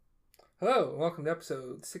Hello, and welcome to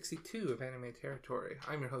episode 62 of Anime Territory.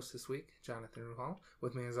 I'm your host this week, Jonathan Ruhal.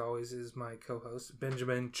 With me, as always, is my co-host,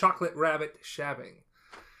 Benjamin Chocolate Rabbit Shabbing.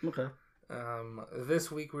 Okay.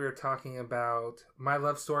 This week we are talking about My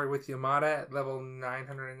Love Story with Yamada at level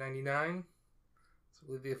 999. That's, I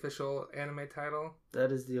believe, the official anime title.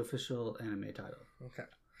 That is the official anime title. Okay.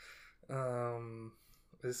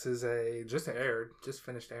 This is just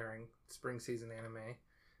finished airing spring season anime.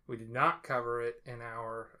 We did not cover it in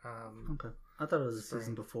our... Okay. I thought it was a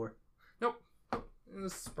season before. Nope. It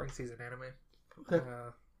was spring season anime. Okay.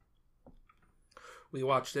 We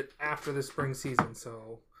watched it after the spring season,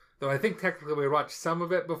 so... Though I think technically we watched some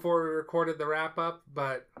of it before we recorded the wrap-up,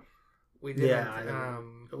 but we didn't... Yeah,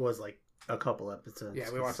 it was like a couple episodes.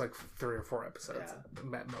 Yeah, we watched like 3 or 4 episodes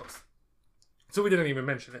at most. So we didn't even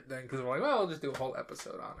mention it then, because we're like, well, I'll just do a whole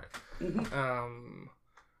episode on it. Mm-hmm.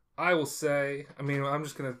 I will say, I'm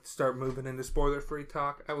just going to start moving into spoiler-free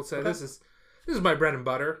talk. I will say this is my bread and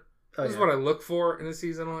butter. This is what I look for in a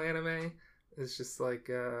seasonal anime. It's just like,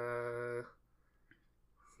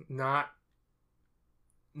 not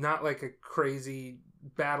like a crazy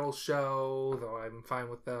battle show, though I'm fine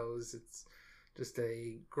with those. It's just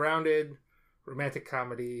a grounded romantic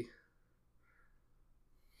comedy.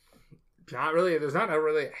 There's not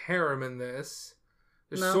really a harem in this.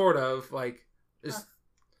 There's sort of like just...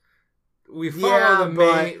 We follow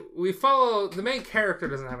the main character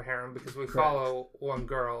doesn't have a harem because we follow one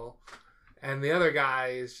girl, and the other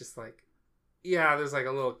guy is just like, yeah, there's like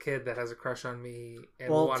a little kid that has a crush on me.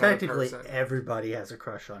 And one technically other person. Everybody has a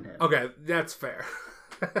crush on him. Okay, that's fair.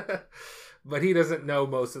 But he doesn't know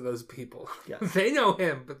most of those people. Yeah. They know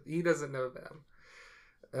him, but he doesn't know them.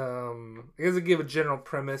 I guess I'll give a general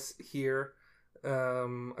premise here.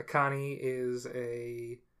 Akane is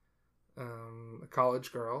a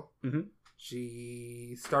college girl. Mm-hmm.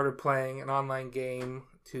 She started playing an online game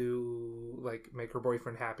to like make her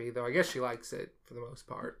boyfriend happy, though I guess she likes it for the most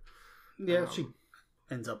part. Yeah, she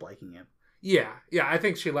ends up liking it. Yeah, I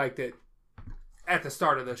think she liked it at the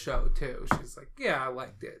start of the show too. She's like, yeah, I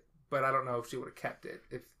liked it, but I don't know if she would have kept it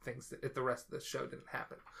if the rest of the show didn't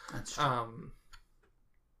happen. That's true.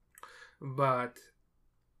 But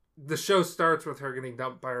the show starts with her getting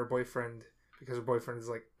dumped by her boyfriend. Because her boyfriend is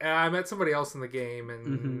like, I met somebody else in the game,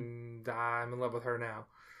 and I'm in love with her now.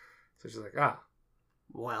 So she's like,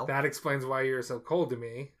 well, that explains why you're so cold to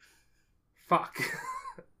me. Fuck.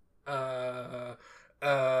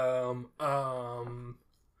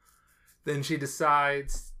 Then she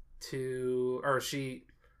decides she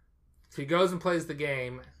goes and plays the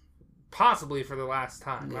game, possibly for the last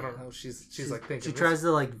time. Yeah. I don't know. She's like thinking. She tries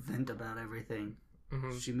to like vent about everything.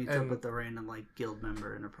 Mm-hmm. She meets up with a random like guild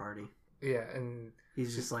member in a party. Yeah, and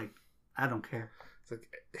he's just like, I don't care. It's like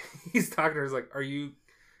he's talking to her. He's like, "Are you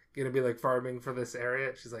gonna be like farming for this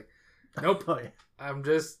area?" She's like, "Nope, I'm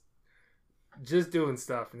just doing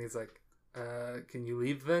stuff." And he's like, "Can you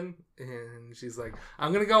leave then?" And she's like,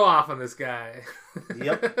 "I'm gonna go off on this guy."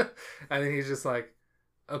 Yep. And then he's just like,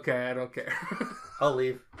 "Okay, I don't care. I'll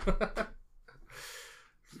leave."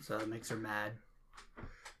 So that makes her mad.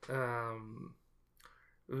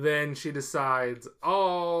 Then she decides,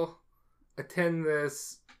 I'll attend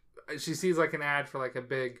this. She sees like an ad for like a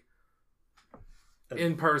big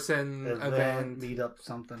in-person event. Meetup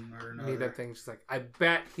something or another. Meetup thing. She's like, I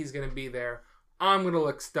bet he's going to be there. I'm going to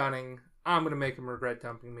look stunning. I'm going to make him regret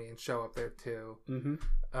dumping me and show up there too.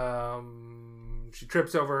 Mm-hmm. She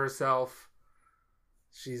trips over herself.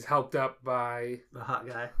 She's helped up by the hot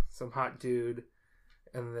guy. Some hot dude.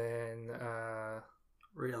 And then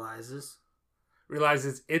realizes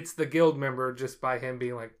it's the guild member just by him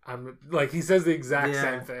being like, I'm like, he says the exact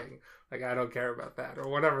same thing. Like, I don't care about that, or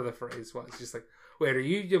whatever the phrase was. She's like, wait, are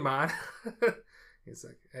you Yamada? He's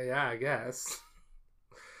like, hey, yeah, I guess.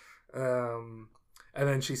 And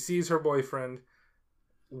then she sees her boyfriend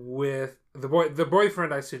with the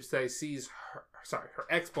boyfriend, I should say, sees her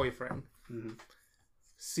ex-boyfriend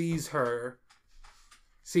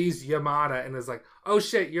sees Yamada and is like, oh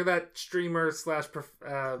shit, you're that streamer /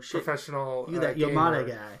 professional you that gamer. Yamada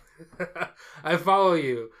guy. I follow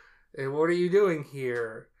you. And what are you doing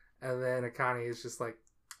here? And then Akane is just like,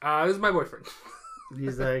 this is my boyfriend.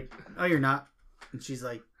 He's like, oh, you're not. And she's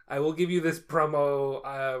like, I will give you this promo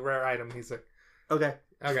rare item. He's like, okay.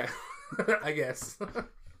 I guess.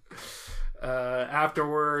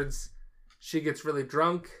 Afterwards, she gets really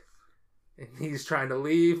drunk and he's trying to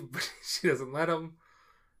leave, but she doesn't let him.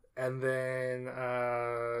 And then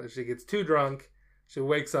she gets too drunk. She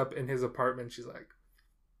wakes up in his apartment. She's like,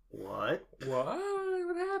 "What?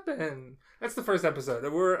 What happened?" That's the first episode.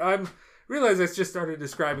 I'm realize I just started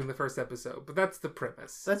describing the first episode, but that's the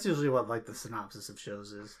premise. That's usually what like the synopsis of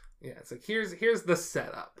shows is. Yeah, it's like here's the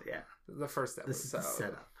setup. Yeah, the first episode. This is the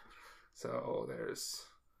setup. So there's,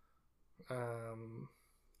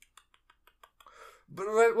 but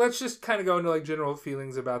let's just kind of go into like general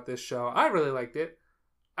feelings about this show. I really liked it.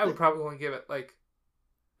 I would probably want to give it like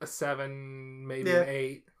a 7, maybe an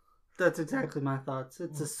 8. That's exactly my thoughts.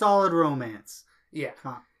 It's a solid romance. Yeah,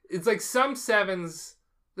 it's like some 7s.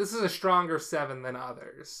 This is a stronger 7 than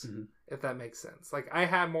others, if that makes sense. Like I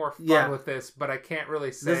had more fun with this, but I can't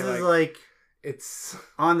really say this is like it's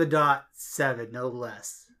on the dot 7, no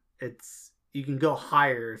less. It's you can go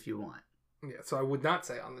higher if you want. Yeah, so I would not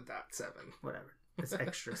say on the dot 7. Whatever. It's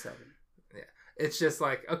extra 7. Yeah. It's just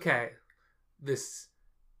like, okay, this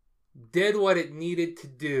did what it needed to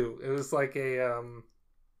do. It was like a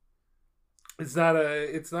it's not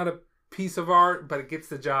a piece of art, but it gets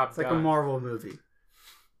the job done. It's like a Marvel movie.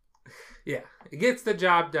 Yeah, it gets the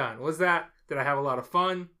job done. Did I have a lot of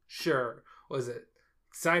fun? Sure. Was it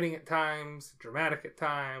exciting at times, dramatic at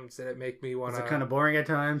times? Did it make me want to... Was it kind of boring at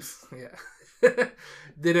times? Yeah.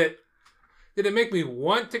 Did it make me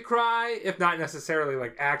want to cry, if not necessarily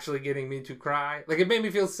like actually getting me to cry? Like it made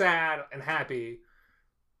me feel sad and happy,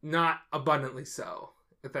 not abundantly so,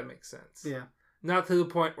 if that makes sense. Yeah. Not to the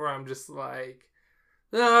point where I'm just like,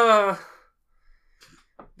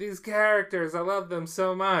 these characters, I love them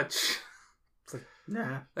so much. It's like,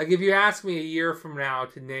 nah. Like if you ask me a year from now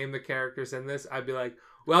to name the characters in this, I'd be like,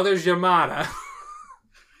 well, there's Yamada.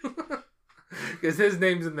 Because his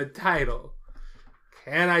name's in the title.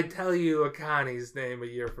 Can I tell you Akani's name a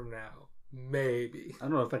year from now? Maybe. I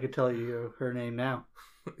don't know if I could tell you her name now.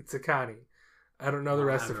 It's Akani. I don't know the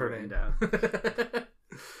rest of her name.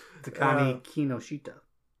 It's Akani Kinoshita.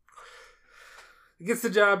 It gets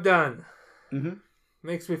the job done. Mm-hmm.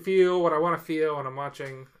 Makes me feel what I want to feel when I'm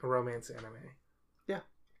watching a romance anime. Yeah.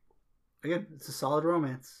 Again, it's a solid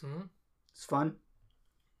romance. Mm-hmm. It's fun.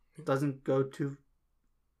 It doesn't go too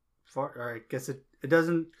far. Or I guess it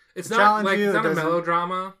doesn't. It's not like it's not a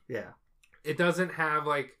melodrama. Yeah. It doesn't have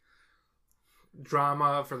like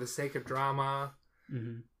drama for the sake of drama.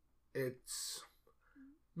 Mm-hmm. It's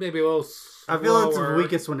maybe a little slower. I feel it's the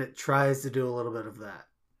weakest when it tries to do a little bit of that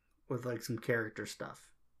with like some character stuff.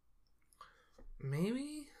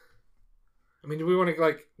 Maybe. I mean, do we want to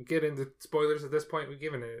like get into spoilers at this point? We've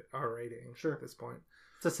given it our rating. Sure. At this point,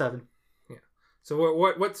 it's a 7. Yeah. So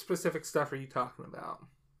what specific stuff are you talking about?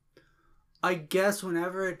 I guess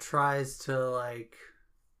whenever it tries to like,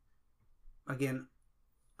 again,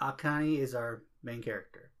 Akane is our main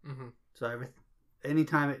character. Mm-hmm. So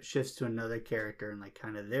anytime it shifts to another character and like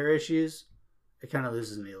kind of their issues, it kind of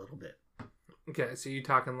loses me a little bit. Okay, so you're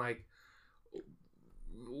talking like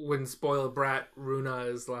when spoiled brat Runa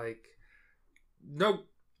is like, no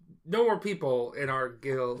more people in our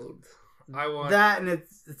guild. I want that, and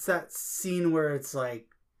it's that scene where it's like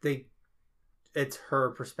it's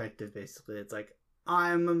her perspective basically. It's like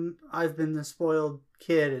I've been the spoiled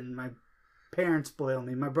kid, and my parents spoil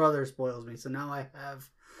me, my brother spoils me, so now I have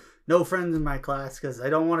no friends in my class because I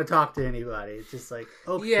don't want to talk to anybody. It's just like,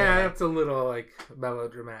 okay, yeah, that's a little like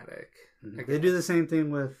melodramatic. Mm-hmm. They do the same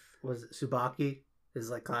thing with Tsubaki, his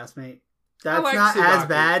like classmate. That's like not Tsubaki. as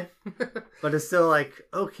bad, but it's still like,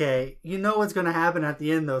 okay, you know what's going to happen at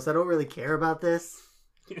the end though, so I don't really care about this.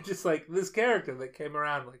 You're just like this character that came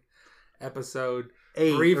around like episode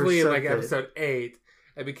 8 briefly in like episode 8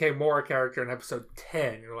 and became more a character in episode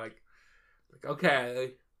 10. You're like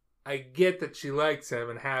okay, I get that she likes him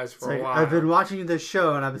and has for a while. I've been watching this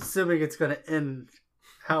show and I'm assuming it's going to end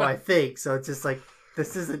how I think, so it's just like,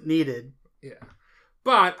 this isn't needed. Yeah.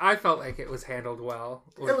 But I felt like it was handled well.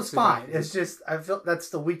 It was fine. It's just, I felt that's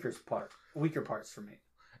the weaker parts for me.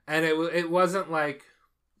 And it wasn't like,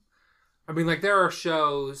 I mean, like there are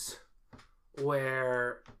shows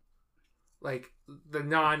where like the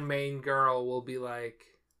non-main girl will be like,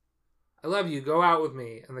 I love you, go out with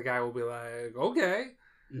me. And the guy will be like, okay.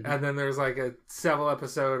 Mm-hmm. And then there's like a several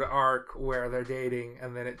episode arc where they're dating,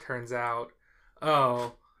 and then it turns out,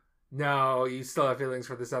 oh, no, you still have feelings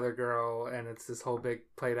for this other girl, and it's this whole big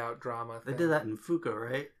played out drama thing. They did that in Fuka,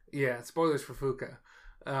 right? Yeah, spoilers for Fuka.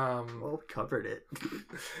 Well, we covered it.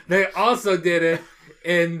 They also did it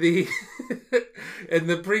in the in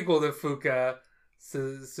the prequel to Fuka,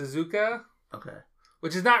 Suzuka. Okay.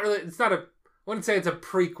 Which is not really, it's not I wouldn't say it's a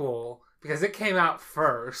prequel, because it came out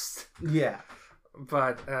first. Yeah.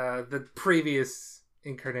 But the previous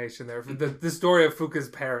incarnation there, the story of Fuka's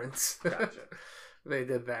parents. Gotcha. They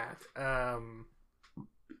did that.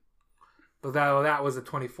 But that was a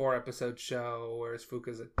 24 episode show, whereas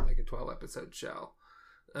Fuka's like a 12 episode show.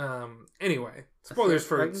 Anyway, spoilers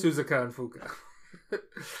for Suzuka and Fuka.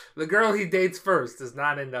 The girl he dates first does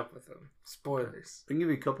not end up with him. Spoilers. I can give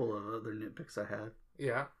you a couple of other nitpicks I had.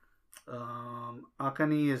 Yeah.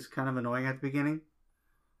 Akane is kind of annoying at the beginning.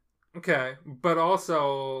 Okay, but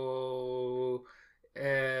also,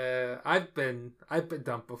 I've been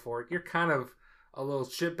dumped before. You're kind of a little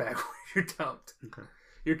shitbag when you're dumped. Okay.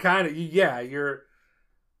 You're kind of you're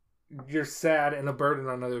sad and a burden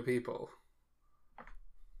on other people.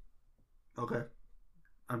 Okay.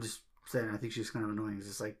 I'm just saying, I think she's kind of annoying. It's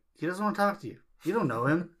just like, he doesn't want to talk to you. You don't know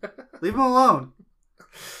him. Leave him alone.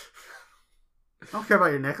 I don't care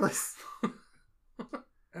about your necklace. All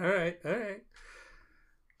right.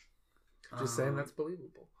 Just saying that's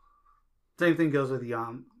believable. Same thing goes with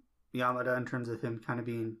Yamada in terms of him kind of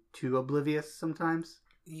being too oblivious sometimes.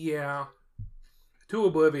 Too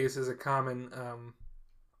oblivious is a common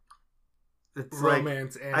it's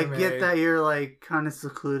romance like, anime. I get that you're like kind of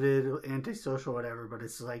secluded, antisocial, whatever, but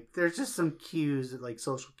it's like there's just some cues, like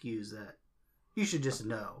social cues that you should just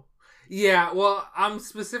know. Yeah, well, I'm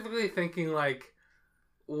specifically thinking like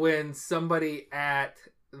when somebody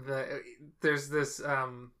there's this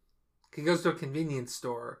he goes to a convenience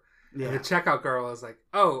store and the checkout girl is like,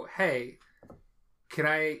 "Oh, hey,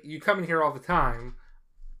 you come in here all the time.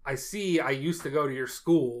 I see I used to go to your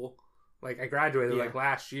school. Like I graduated like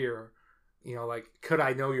last year. You know, like could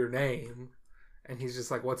I know your name?" And he's just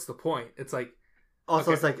like, "What's the point?" It's like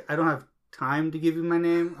also it's like I don't have time to give you my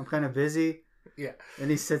name. I'm kind of busy. Yeah. And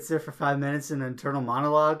he sits there for 5 minutes in an internal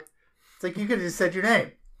monologue. It's like you could have just said your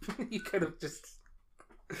name. You could have just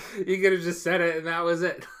said it and that was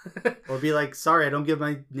it. Or be like, "Sorry, I don't give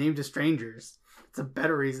my name to strangers." It's a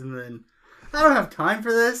better reason than I don't have time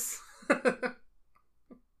for this.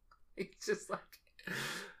 He's just like,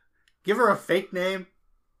 give her a fake name.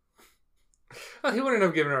 Well, he wouldn't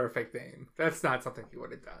have given her a fake name. That's not something he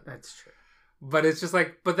would have done. That's true. But it's just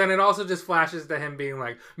like, but then it also just flashes to him being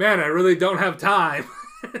like, "Man, I really don't have time."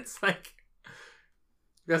 It's like,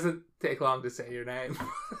 it doesn't take long to say your name.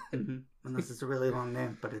 Mm-hmm. Unless it's a really long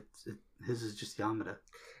name, but his is just Yamada.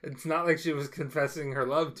 It's not like she was confessing her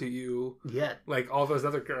love to you. Yet. Like all those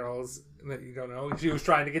other girls that you don't know. She was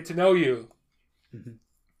trying to get to know you. Mm-hmm.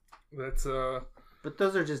 That's, But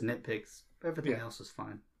those are just nitpicks. Everything else is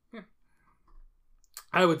fine. Yeah.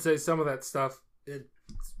 I would say some of that stuff, it's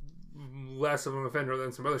less of an offender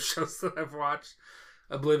than some other shows that I've watched.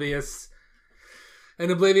 Oblivious.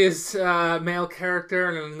 An oblivious male character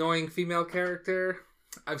and an annoying female character.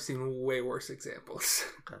 I've seen way worse examples.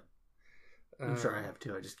 Okay. I'm sure I have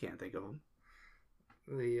too. I just can't think of them.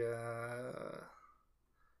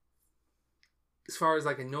 As far as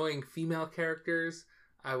like annoying female characters,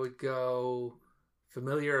 I would go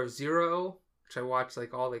Familiar of Zero, which I watched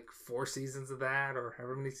like all like 4 seasons of that, or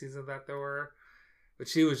however many seasons of that there were. But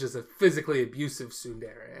she was just a physically abusive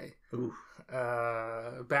tsundere. Ooh.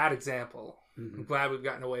 Bad example. Mm-hmm. I'm glad we've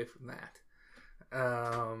gotten away from that.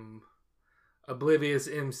 Oblivious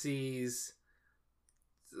MCs.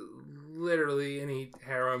 Literally any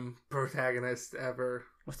harem protagonist ever.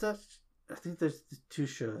 What's that? I think there's 2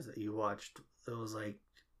 shows that you watched. It was like,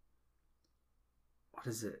 what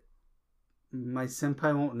is it? My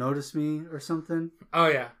Senpai Won't Notice Me or something? Oh,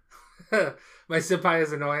 yeah. My Senpai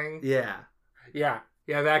is Annoying? Yeah. Yeah,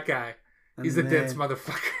 that guy. He's a dense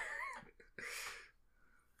motherfucker.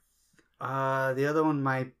 The other one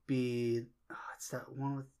might be... it's that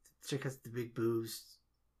one with the chick has the big boobs.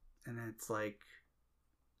 And it's like...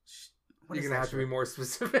 You're going to have to be more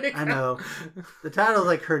specific. I know. The title is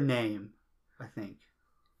like her name, I think.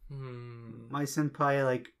 My Senpai,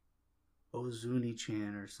 like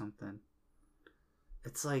Ozuni-chan or something.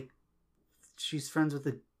 It's like she's friends with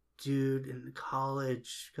a dude in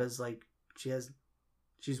college because like she's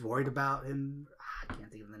worried about him. I can't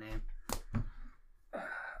think of the name.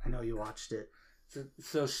 I know you watched it.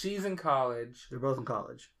 So she's in college. They're both in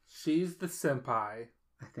college. She's the senpai,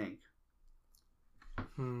 I think.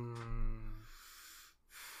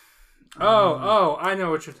 Oh, I know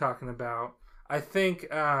what you're talking about. I think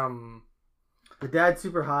the dad's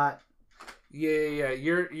super hot. Yeah.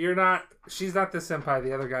 You're not. She's not the senpai.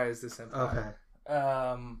 The other guy is the senpai. Okay.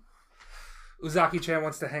 Uzaki-chan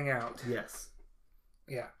wants to hang out. Yes.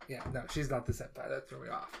 Yeah. No, she's not the senpai. That threw me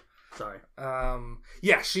off. Sorry.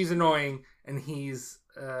 Yeah, she's annoying, and he's.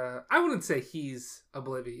 I wouldn't say he's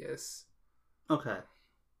oblivious. Okay.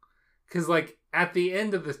 Because like at the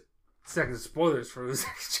end of the second, spoilers for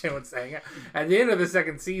Uzaki-chan wants to hang out. At the end of the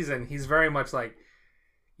second season, he's very much like,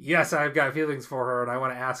 yes, I've got feelings for her, and I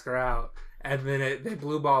want to ask her out. And then they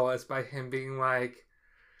blue ball us by him being like,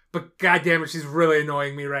 but goddamn it, she's really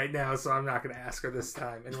annoying me right now, so I'm not going to ask her this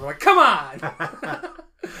time. And we're like, come on!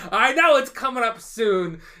 I know it's coming up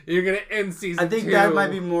soon. You're going to end season 2. I think that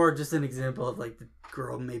might be more just an example of like the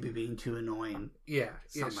girl maybe being too annoying. Yeah,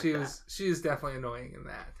 she was definitely annoying in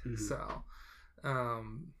that. Mm-hmm. So,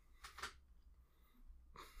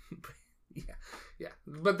 yeah.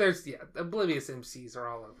 But there's oblivious MCs are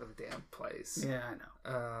all over the damn place. Yeah, I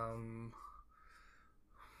know.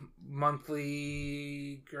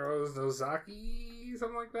 Monthly Girls Nozaki,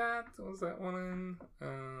 something like that. What was that one in?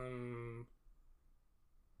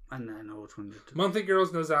 I know which one you're talking. Monthly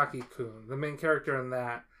Girls Nozaki-kun. The main character in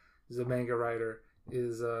that is a manga writer.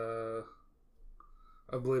 Is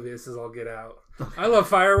oblivious as all get out. I love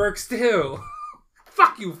fireworks too.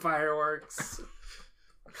 Fuck you, fireworks.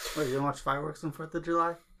 Wait, you don't watch fireworks on 4th of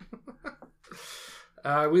July?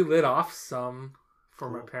 We lit off some for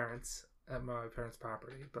my parents at my parents'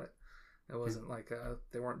 property, but it wasn't like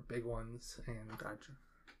they weren't big ones. And gotcha.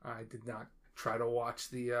 I did not try to watch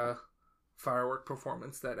the firework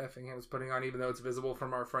performance that Effingham was putting on, even though it's visible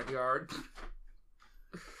from our front yard.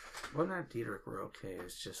 Wasn't that Diedrich were okay? It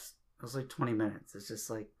was like 20 minutes. It's just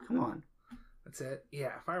like, come on. That's it.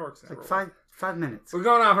 Yeah, fireworks. It's like five minutes. We're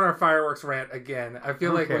going off on our fireworks rant again. I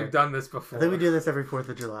feel like we've done this before. I think we do this every 4th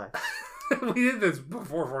of July. We did this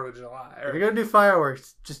before 4th of July. If you're going to do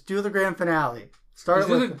fireworks, just do the grand finale.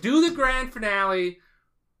 Do the grand finale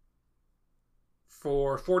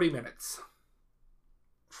for 40 minutes.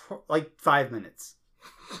 Like 5 minutes.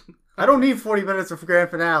 I don't need 40 minutes of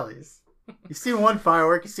grand finales. You've seen one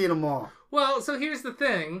firework, you've seen them all. Well, so here's the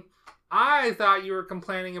thing. I thought you were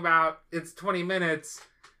complaining about it's 20 minutes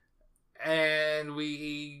and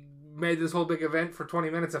we made this whole big event for 20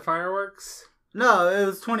 minutes of fireworks. No, it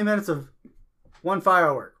was 20 minutes of one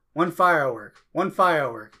firework, 2 fireworks,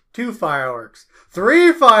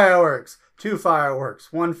 3 fireworks, 2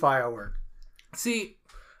 fireworks, 1 firework. See,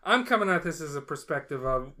 I'm coming at this as a perspective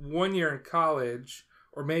of 1 year in college,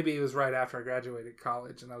 or maybe it was right after I graduated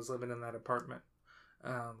college and I was living in that apartment.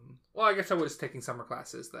 Well, I guess I was taking summer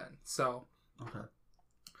classes then. So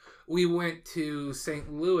we went to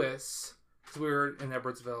St. Louis, because we were in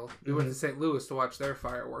Edwardsville. We went to St. Louis to watch their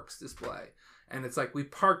fireworks display. And it's like we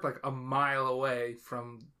parked like a mile away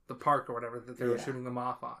from the park or whatever that they were shooting them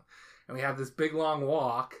off on. And we have this big long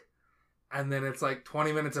walk. And then it's like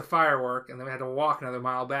 20 minutes of firework. And then we had to walk another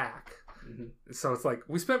mile back. Mm-hmm. So it's like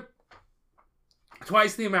we spent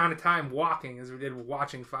twice the amount of time walking as we did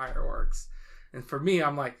watching fireworks. And for me,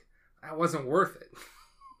 I'm like, that wasn't worth it.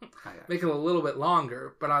 Make it a little bit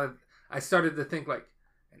longer. But I started to think like,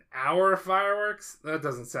 an hour of fireworks? That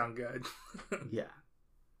doesn't sound good. Yeah.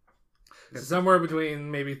 So somewhere between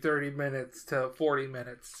maybe 30 minutes to 40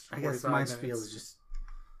 minutes. I guess my spiel is just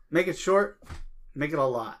make it short, make it a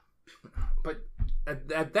lot. But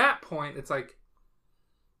at that point, it's like,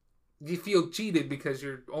 you feel cheated because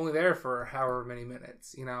you're only there for however many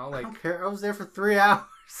minutes, you know? Like, I don't care. I was there for 3 hours.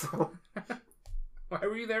 So. Why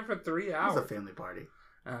were you there for 3 hours? It was a family party.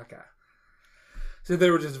 Okay. So they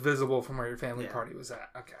were just visible from where your family party was at.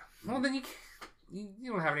 Okay. Well, then you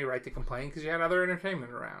don't have any right to complain because you had other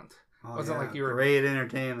entertainment around. Oh, wasn't like you were great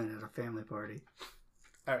entertainment at a family party.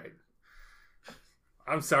 All right.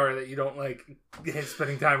 I'm sorry that you don't like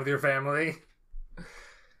spending time with your family.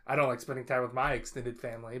 I don't like spending time with my extended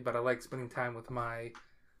family, but I like spending time with my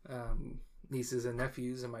nieces and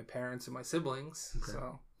nephews and my parents and my siblings. Okay.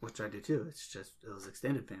 So, which I do too. It's just it was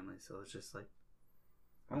extended family, so it's just like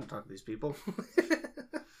I don't talk to these people.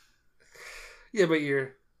 Yeah, but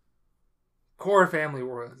your core family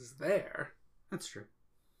was there. That's true.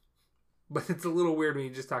 But it's a little weird when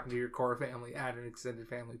you're just talking to your core family at an extended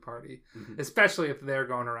family party. Mm-hmm. Especially if they're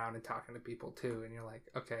going around and talking to people too. And you're like,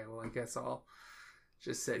 okay, well, I guess I'll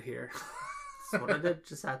just sit here. That's what I did.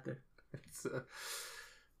 Just sat there. It's like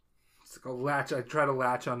a latch. I try to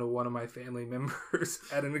latch onto one of my family members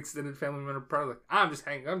at an extended family member party. Like, I'm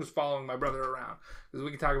just following my brother around. Because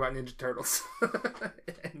we can talk about Ninja Turtles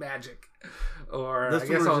and magic. Or I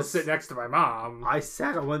guess I'll sit next to my mom. I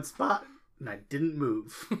sat on one spot. And I didn't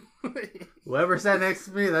move. Whoever sat next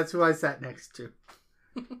to me, that's who I sat next to.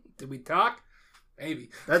 Did we talk? Maybe.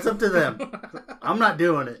 That's up to them. I'm not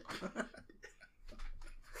doing it.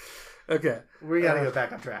 Okay. We gotta go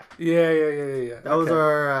back on track. Yeah. That was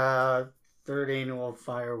our 3rd annual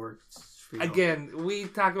fireworks spiel. Again, we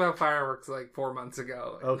talked about fireworks like 4 months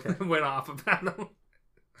ago. Okay. Went off about them.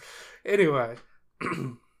 Anyway.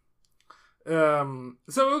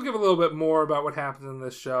 So we'll give a little bit more about what happens in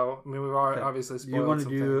this show. I mean, we've obviously spoiled some things. You want to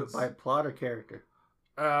do it by plot or character?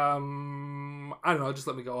 I don't know. Just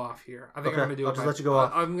let me go off here. I think I'm going to do it. I'll just let you go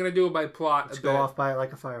off. I'm going to do it by plot. Let's go off by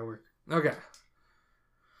like a firework. Okay.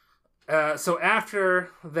 So after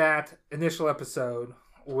that initial episode,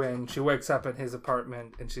 when she wakes up in his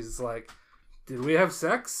apartment and she's like, "Did we have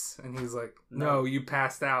sex?" And he's like, "No, you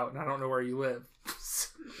passed out and I don't know where you live.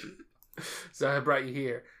 So I brought you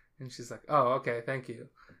here." And she's like, "Oh, okay, thank you."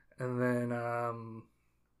 And then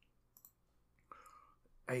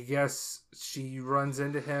I guess she runs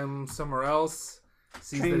into him somewhere else.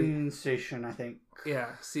 Train station, I think.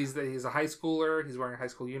 Yeah, sees that he's a high schooler. He's wearing a high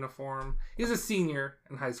school uniform. He's a senior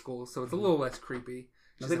in high school, so it's a little less creepy.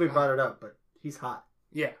 I think we brought it up, but he's hot.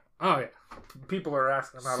 Yeah. Oh, yeah. People are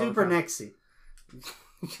asking about super nexy.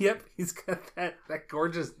 Yep, he's got that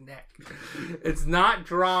gorgeous neck. It's not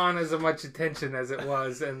drawn as much attention as it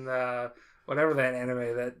was in the whatever that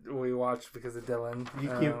anime that we watched because of Dylan. You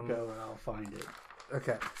keep going, I'll find it.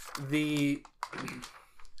 Okay.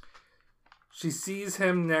 She sees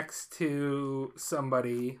him next to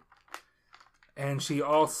somebody, and she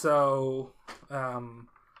also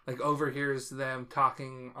overhears him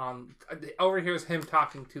talking to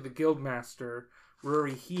the guildmaster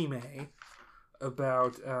Rurihime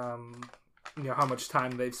about how much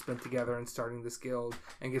time they've spent together in starting this guild,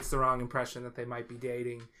 and gets the wrong impression that they might be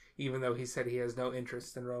dating, even though he said he has no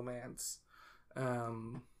interest in romance.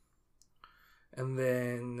 And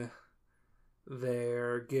then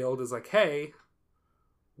their guild is like, "Hey,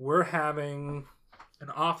 we're having an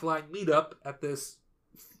offline meetup at this."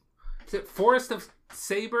 Is it Forest of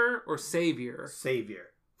Saber or Savior?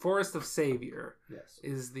 Savior. Forest of Savior. Yes.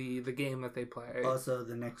 Is the game that they play. Also,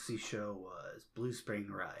 the next show was Blue Spring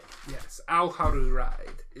Ride. Yes. Aoharu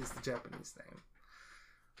Ride is the Japanese name.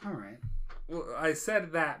 All right. Well, I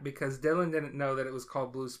said that because Dylan didn't know that it was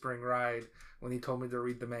called Blue Spring Ride when he told me to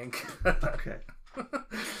read the manga. Okay.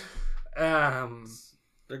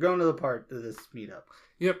 They're going to the part of this meetup.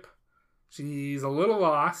 Yep. She's a little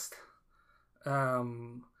lost.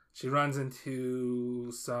 She runs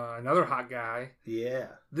into another hot guy. Yeah.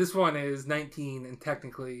 This one is 19 and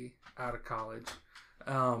technically out of college.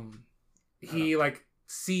 He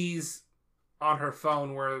sees on her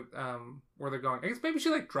phone where they're going. I guess maybe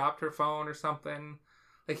she dropped her phone or something.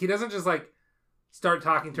 He doesn't just start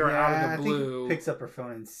talking to her out of the blue. I think he picks up her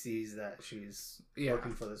phone and sees that she's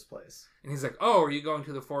looking for this place. And he's like, "Oh, are you going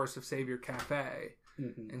to the Forest of Savior Cafe?"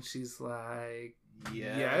 Mm-hmm. And she's like,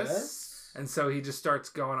 Yes. And so he just starts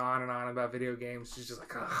going on and on about video games. She's just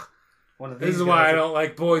like, "Ugh." This is why I don't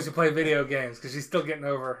like boys who play video games, because she's still getting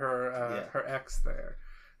over her ex there.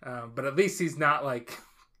 But at least he's not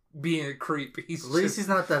being a creep. He's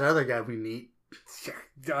not that other guy we meet.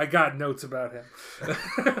 I got notes about him.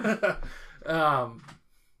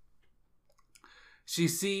 She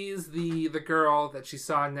sees the girl that she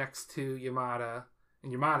saw next to Yamada,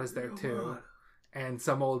 and Yamada's there too, and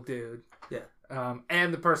some old dude. Yeah.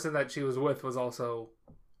 And the person that she was with was also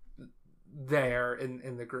there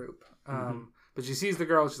in the group. But she sees the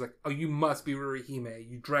girl. She's like, "Oh, you must be Rurihime.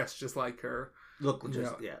 You dress just like her. Look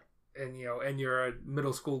just And and you're a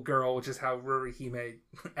middle school girl, which is how Rurihime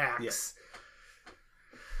acts." Yes.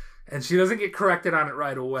 And she doesn't get corrected on it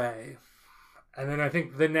right away. And then I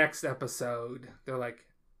think the next episode, they're like,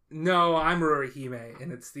 "No, I'm Rurihime,"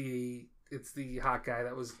 and it's the hot guy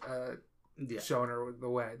that was showing her the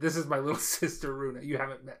way. "This is my little sister Runa. You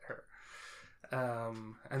haven't met her."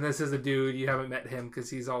 And this is a dude, you haven't met him because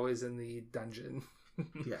he's always in the dungeon.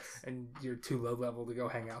 Yes. And you're too low level to go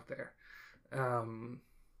hang out there.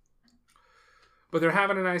 But they're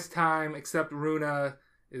having a nice time, except Runa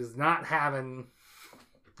is not having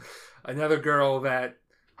another girl that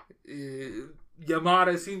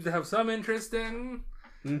Yamada seems to have some interest in.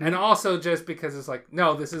 Mm-hmm. And also just because it's like,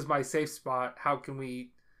 "No, this is my safe spot. How can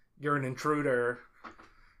we... You're an intruder."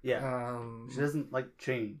 Yeah. She doesn't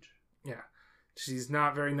change. Yeah. She's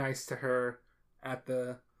not very nice to her at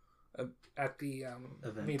the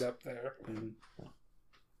meetup there. Mm-hmm.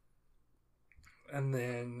 And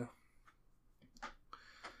then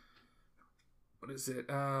what is it?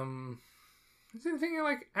 Is there anything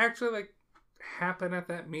actually happen at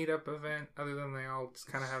that meetup event other than they all just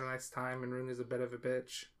kind of have a nice time and Runa's a bit of a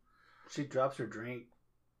bitch? She drops her drink.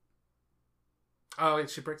 Oh, and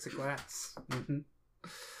she breaks a glass. Mm-hmm.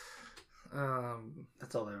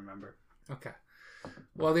 That's all I remember. Okay.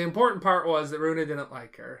 Well, the important part was that Runa didn't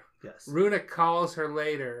like her. Yes. Runa calls her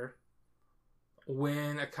later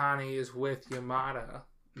when Akane is with Yamada.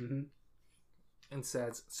 Mm-hmm. And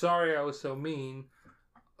says, "Sorry I was so mean.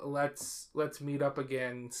 Let's meet up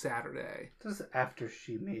again Saturday." This is after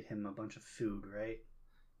she made him a bunch of food, right?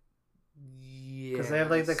 Yeah. Because they have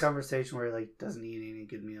the conversation where he doesn't eat any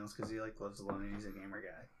good meals because he lives alone and he's a gamer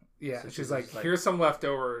guy. Yeah. So she's like, "Here's some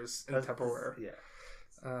leftovers in Tupperware." Yeah.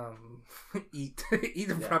 Eat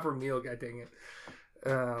a proper meal, god dang it.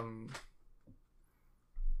 But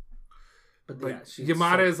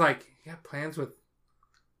Yamada is like, yeah, plans with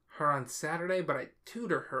her on Saturday, but I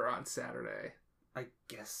tutor her on Saturday. I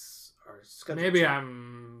guess our schedule. Maybe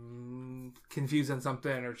I'm confused on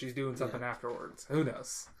something, or she's doing something afterwards. Who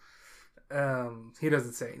knows? He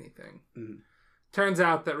doesn't say anything. Mm-hmm. Turns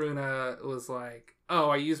out that Runa was like, oh,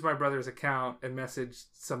 I used my brother's account and messaged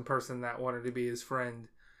some person that wanted to be his friend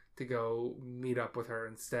to go meet up with her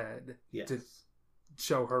instead. Yes. To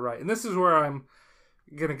show her right. And this is where I'm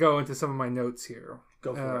going to go into some of my notes here.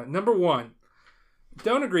 Go for it. Number 1,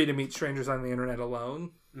 don't agree to meet strangers on the internet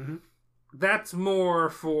alone. Mm-hmm. That's more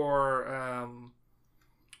for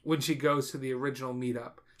when she goes to the original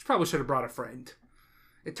meetup. She probably should have brought a friend.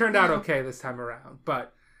 It turned out okay this time around,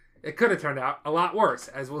 but it could have turned out a lot worse,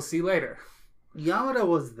 as we'll see later. Yamada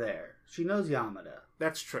was there. She knows Yamada.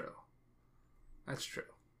 That's true.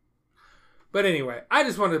 But anyway, I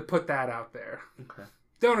just wanted to put that out there. Okay.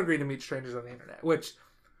 Don't agree to meet strangers on the internet, which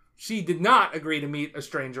she did not agree to meet a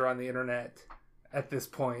stranger on the internet at this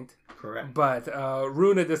point. Correct. But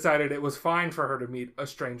Runa decided it was fine for her to meet a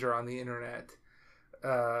stranger on the internet.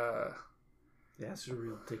 That's a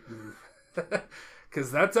real dick move.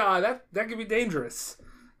 Because that could be dangerous.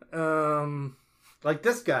 Like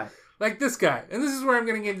this guy. And this is where I'm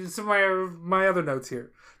going to get into some of my other notes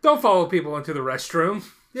here. Don't follow people into the restroom.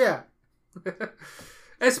 Yeah.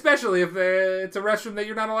 Especially if it's a restroom that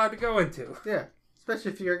you're not allowed to go into. Yeah.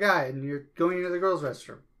 Especially if you're a guy and you're going into the girls'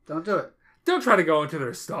 restroom. Don't do it. Don't try to go into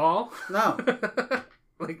their stall. No.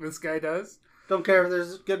 Like this guy does. Don't care if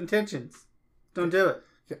there's good intentions. Don't do it.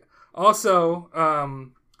 Yeah. Also,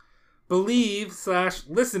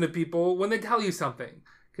 believe/listen to people when they tell you something.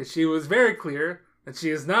 Because she was very clear that she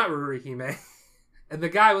is not Rurihime. And the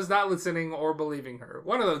guy was not listening or believing her.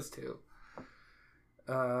 One of those two.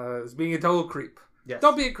 Is being a total creep. Yes.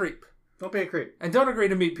 Don't be a creep. Don't be a creep. And don't agree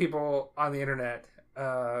to meet people on the internet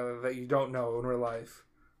that you don't know in real life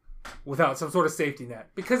without some sort of safety net.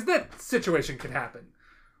 Because that situation could happen.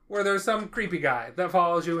 Where there's some creepy guy that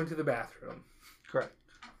follows you into the bathroom. Correct.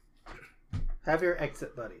 Have your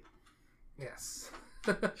exit buddy. Yes.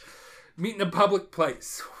 Meet in a public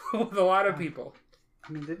place with a lot of people.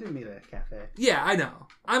 I mean, they did meet at a cafe. Yeah, I know.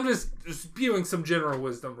 I'm just spewing some general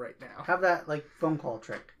wisdom right now. Have that, phone call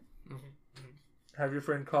trick. Mm-hmm. Have your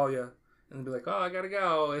friend call you and be like, oh, I gotta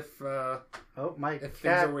go if my if cat's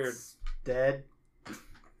things are weird. Dead.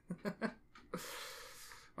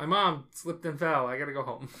 My mom slipped and fell. I gotta go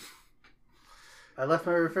home. I left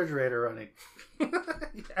my refrigerator running.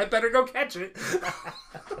 I better go catch it.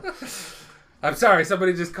 I'm sorry,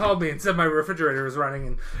 somebody just called me and said my refrigerator was running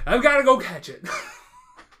and I've gotta go catch it.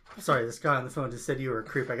 Sorry, this guy on the phone just said you were a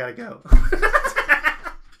creep. I gotta go.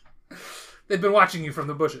 They've been watching you from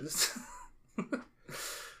the bushes.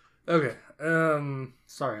 Okay.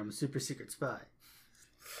 Sorry, I'm a super secret spy.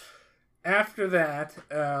 After that,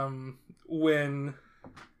 when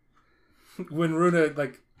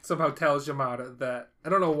Runa somehow tells Yamada that, I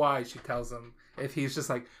don't know why she tells him, if he's just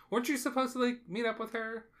like, weren't you supposed to meet up with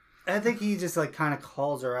her? I think he just kind of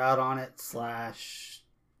calls her out on it /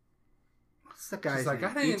 what's the guy's name?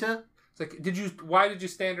 Ita? It's like, why did you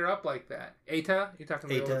stand her up like that? Ata? You talking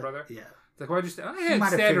to the older brother? Yeah. It's like, why'd you stand? I didn't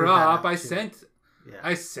stand her up.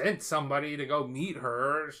 I sent somebody to go meet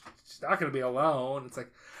her. She's not going to be alone. It's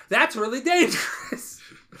like, that's really dangerous.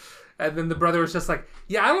 And then the brother was just like,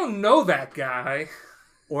 yeah, I don't know that guy.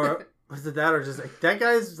 Or was it that, or just that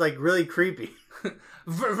guy's really creepy.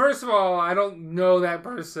 First of all, I don't know that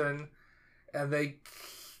person, and they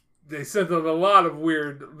sent a lot of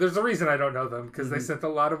weird. There's a reason I don't know them, because they sent a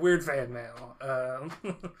lot of weird fan mail.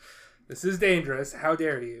 This is dangerous. How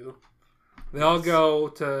dare you? They all go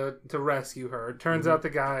to rescue her. It turns out the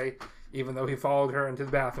guy, even though he followed her into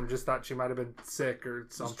the bathroom, just thought she might have been sick or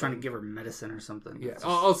something. Just trying to give her medicine or something. Yeah.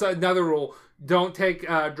 Also, another rule: don't take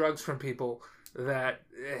drugs from people that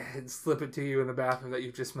slip it to you in the bathroom that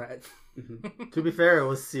you've just met. To be fair, it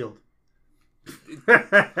was sealed.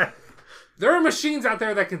 There are machines out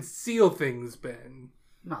there that can seal things, Ben.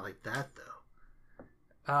 Not like that,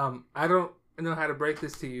 though. I don't know how to break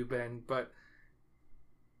this to you, Ben, but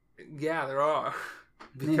yeah, there are.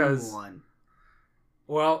 Because, name one.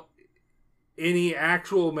 Well, any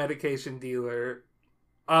actual medication dealer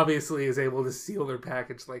obviously is able to seal their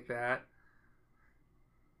package like that.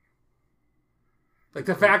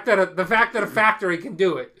 The fact that a factory can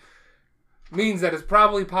do it means that it's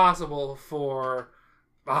probably possible for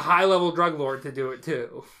a high-level drug lord to do it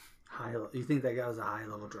too. You think that guy was a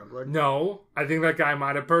high-level drug lord? No, I think that guy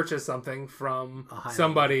might have purchased something from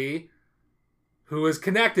somebody who is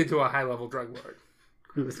connected to a high-level drug lord.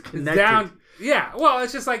 It was connected. Yeah, well,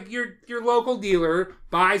 it's just like your local dealer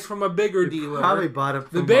buys from a bigger dealer. Probably bought it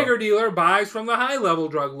from the bigger dealer buys from the high-level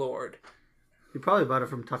drug lord. He probably bought it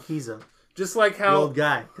from Takiza. Just like how... The old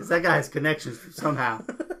guy. Because that guy has connections somehow.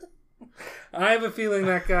 I have a feeling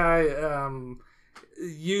that guy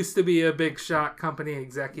used to be a big shot company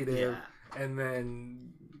executive and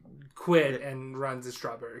then quit and runs a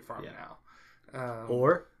strawberry farm now.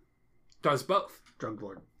 Or does both. Drug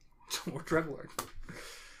lord. Or drug lord.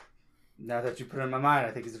 Now that you put it in my mind,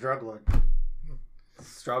 I think he's a drug lord.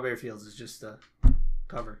 Strawberry Fields is just a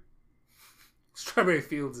cover. Strawberry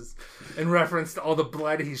Fields is in reference to all the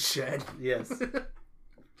blood he's shed. Yes.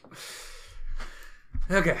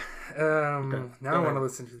 Okay. Now I want to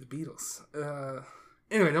listen to the Beatles.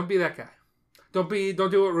 Anyway, don't be that guy. Don't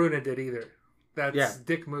do what Runa did either. That's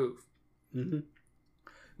dick move. Mm-hmm.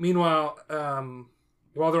 Meanwhile,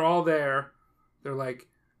 while they're all there, they're like,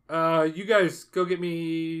 you guys go get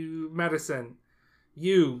me medicine.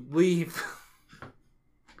 You leave.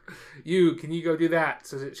 Can you go do that?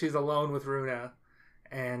 So she's alone with Runa,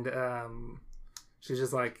 and she's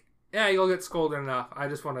just like, yeah, you'll get scolded enough. I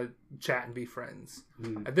just want to chat and be friends.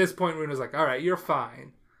 At this point, Runa's like, all right, you're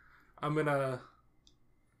fine. I'm gonna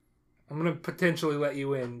potentially let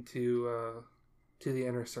you in to the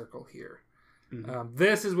inner circle here. Mm-hmm.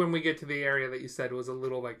 This is when we get to the area that you said was a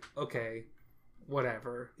little like, okay,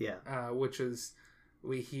 whatever. Yeah. Which is,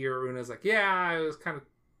 we hear Runa's like, yeah, I was kind of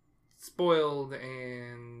spoiled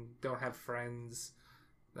and don't have friends.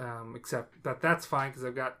 Except that's fine because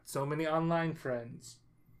I've got so many online friends.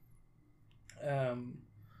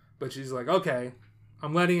 But she's like, okay,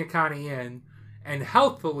 I'm letting Akane in. And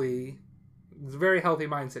healthfully, it's a very healthy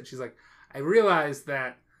mindset. She's like, I realize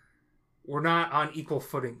that we're not on equal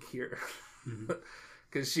footing here.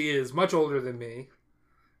 Because she is much older than me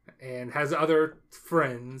and has other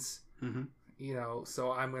friends. Mm-hmm. You know,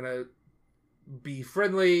 so I'm going to be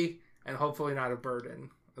friendly and hopefully not a burden.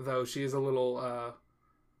 Though she is a little,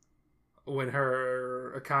 when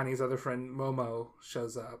her Akane's other friend Momo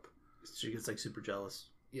shows up, she gets like super jealous.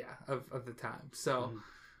 Yeah, of the time. So,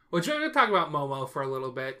 which we're going to talk about Momo for a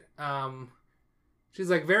little bit. She's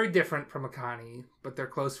like very different from Akane, but they're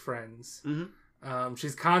close friends. Mm-hmm.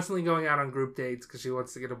 She's constantly going out on group dates because she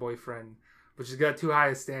wants to get a boyfriend, but she's got too high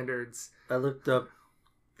of standards. I looked up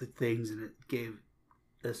the things and it gave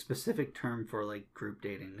a specific term for like group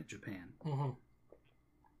dating in Japan. Mm-hmm.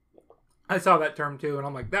 I saw that term too, and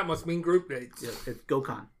I'm like, that must mean group dates. Yeah, it's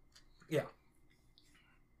Gokon. Yeah.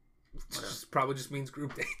 Probably just means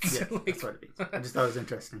group dates. Yeah, like, that's what it means. I just thought it was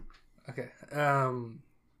interesting. Okay.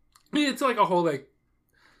 It's like a whole like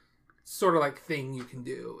sort of like thing you can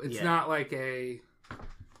do. It's not like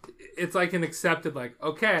it's like an accepted like,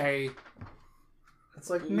 okay, it's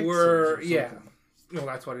like well,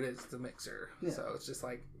 that's what it is. It's a mixer. Yeah. So it's just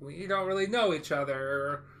like we don't really know each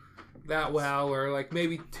other that well, or like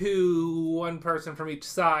maybe one person from each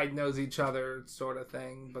side knows each other sort of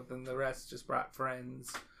thing, but then the rest just brought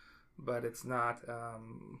friends. But it's not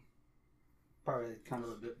probably kind of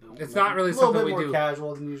a bit. It's not really something we do. A little bit more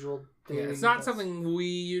casual than usual. Yeah, it's not something we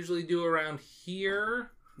usually do around here.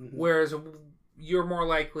 Mm-hmm. Whereas you're more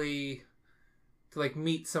likely to like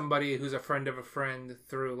meet somebody who's a friend of a friend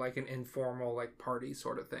through like an informal like party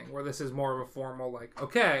sort of thing. Where this is more of a formal like,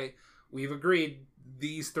 okay, we've agreed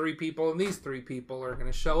these 3 people and these 3 people are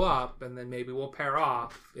going to show up, and then maybe we'll pair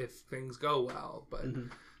off if things go well. But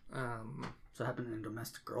so it happened in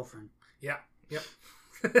Domestic Girlfriend. Yeah. Yep.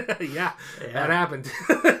 yeah, that happened.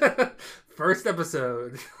 First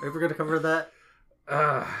episode. Are we ever going to cover that?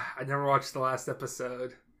 I never watched the last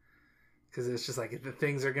episode because it's just like the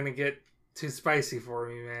things are going to get too spicy for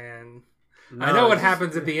me, man. No, I know what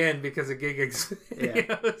happens at the end because of Giggix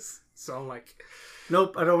videos. So I'm like,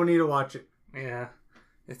 nope, I don't need to watch it. Yeah,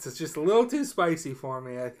 it's just a little too spicy for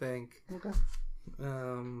me, I think. Okay.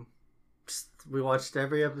 We watched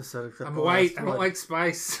every episode except I'm white. I don't like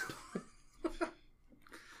spice.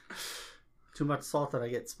 Too much salt and I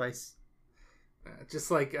get spice.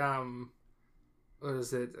 Just like what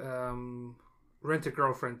is it? Rent a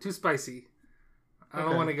Girlfriend. Too spicy. I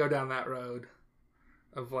don't want to go down that road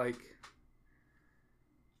of like.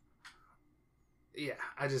 Yeah,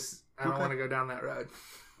 I don't want to go down that road.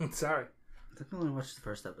 Sorry. I think I only watched the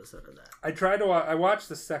first episode of that. I tried to. I watched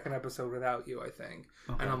the second episode without you, I think,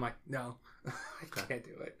 and I'm like, no, I can't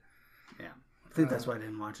do it. Yeah, I think that's why I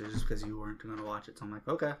didn't watch it, just because you weren't going to watch it. So I'm like,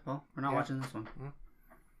 okay, well, we're not watching this one. Mm-hmm.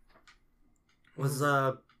 Was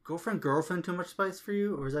Girlfriend too much spice for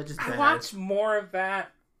you, or was that just bad? I watched more of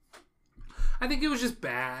that. I think it was just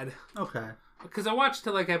bad. Okay. Because I watched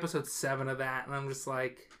to like episode 7 of that, and I'm just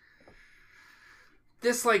like,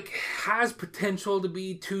 this like has potential to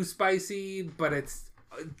be too spicy, but it's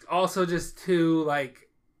also just too like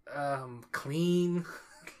clean.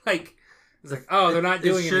 Like it's like, oh, they're not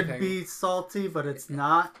doing anything. It should be salty, but it's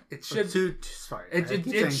not. It should sorry.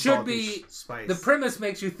 It should be spice. The premise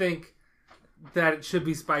makes you think that it should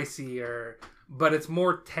be spicier, but it's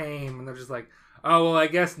more tame, and they're just like, oh well, I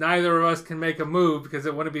guess neither of us can make a move because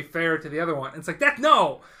it wouldn't be fair to the other one. And it's like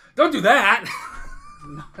don't do that.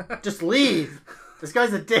 Just leave. This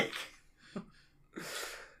guy's a dick.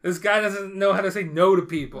 This guy doesn't know how to say no to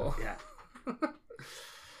people. Yeah.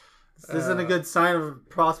 This isn't a good sign of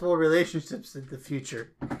possible relationships in the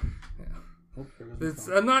future. Yeah.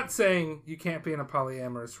 I'm not saying you can't be in a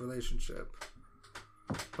polyamorous relationship.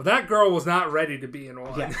 But that girl was not ready to be in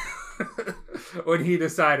one. Yeah. When he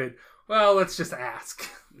decided, well, let's just ask.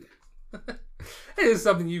 It is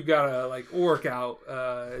something you've got to like work out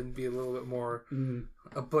and be a little bit more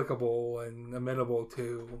applicable and amenable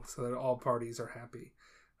to so that all parties are happy.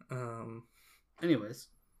 Anyways.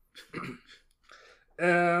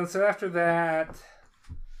 So after that...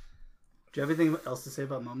 Do you have anything else to say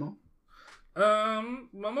about Momo?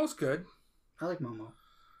 Momo's good. I like Momo.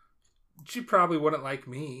 She probably wouldn't like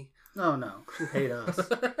me. No. She'd hate us.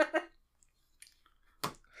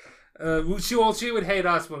 She would hate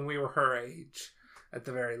us when we were her age, at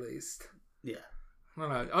the very least. Yeah. I don't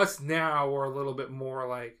know. Us now, we're a little bit more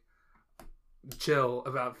like chill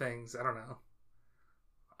about things. I don't know.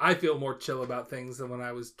 I feel more chill about things than when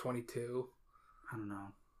I was 22. I don't know.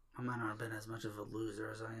 I might not have been as much of a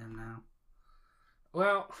loser as I am now.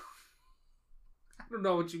 Well, I don't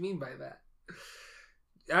know what you mean by that.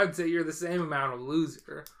 I would say you're the same amount of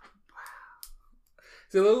loser. Wow.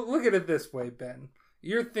 So look at it this way, Ben.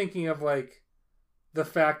 You're thinking of like the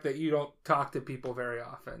fact that you don't talk to people very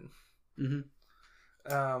often.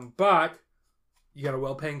 Mm-hmm. But you got a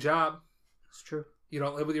well-paying job. It's true. You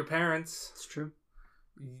don't live with your parents. It's true.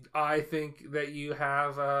 I think that you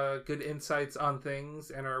have good insights on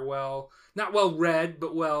things and are not well read,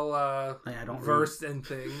 but versed in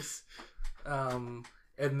things. And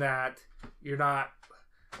that you're not.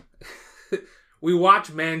 We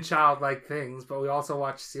watch man-child-like things, but we also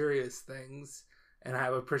watch serious things and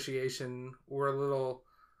have appreciation.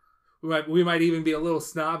 We might even be a little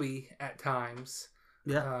snobby at times.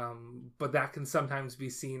 Yeah. But that can sometimes be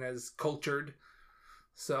seen as cultured.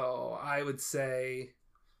 So I would say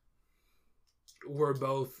we're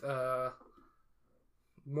both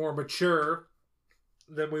more mature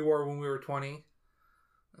than we were when we were 20.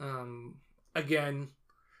 Again,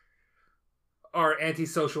 our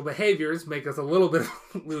antisocial behaviors make us a little bit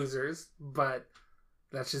of losers, but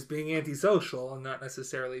that's just being antisocial and not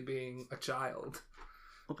necessarily being a child.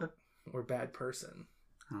 Okay. Or bad person.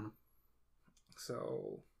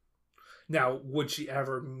 So now,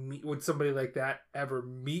 would somebody like that ever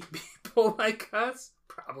meet people like us?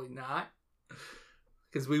 Probably not.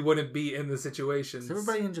 Because we wouldn't be in the situations.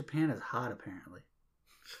 Everybody in Japan is hot, apparently.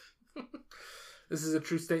 This is a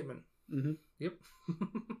true statement. Mm-hmm. Yep.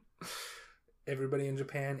 Everybody in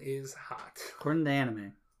Japan is hot. According to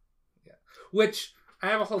anime. Yeah. Which, I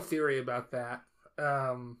have a whole theory about that.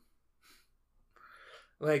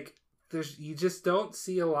 You just don't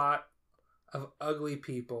see a lot of ugly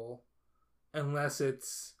people unless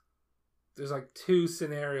there's like two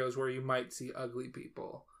scenarios where you might see ugly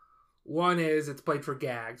people. One is it's played for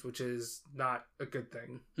gags, which is not a good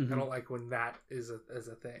thing. Mm-hmm. I don't like when that is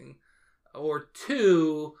a thing. Or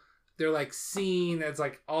two, they're like seen as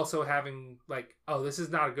like also having like, oh, this is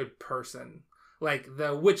not a good person. Like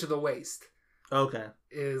the Witch of the Waste. Okay.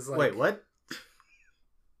 Is like, wait, what?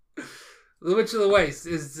 The Witch of the Waste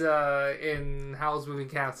is in Howl's Moving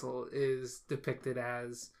Castle is depicted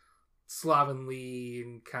as slovenly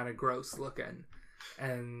and kind of gross looking,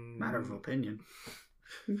 and matter of opinion.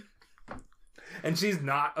 And she's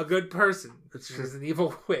not a good person. She's an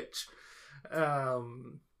evil witch. So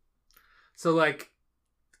like,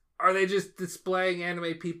 are they just displaying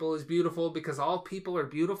anime people as beautiful because all people are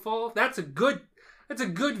beautiful? That's a good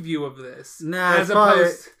view of this. Nah, as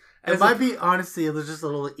opposed. It might be, honestly, it was just a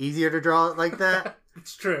little easier to draw it like that.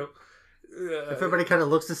 It's true. If everybody kind of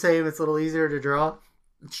looks the same, it's a little easier to draw.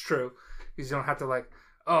 It's true. Because you don't have to like,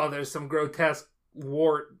 oh, there's some grotesque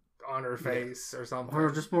wart on her face or something.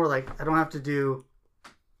 Or just more like, I don't have to do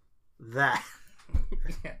that.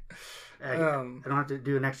 Yeah. I don't have to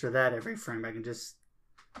do an extra that every frame. I can just...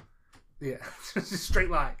 Yeah, just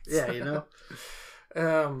straight lines. Yeah, you know?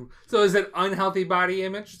 So is it unhealthy body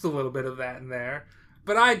image? Just a little bit of that in there.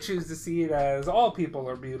 But I choose to see it as all people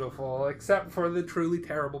are beautiful, except for the truly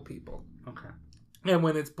terrible people. Okay. And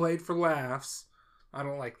when it's played for laughs, I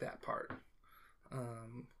don't like that part.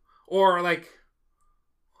 Or like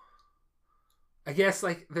I guess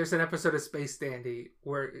like there's an episode of Space Dandy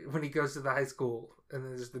where when he goes to the high school and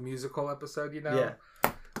there's the musical episode, you know? Yeah.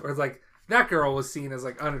 Where it's like that girl was seen as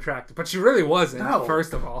like unattractive, but she really wasn't,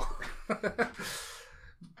 first of all.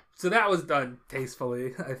 So that was done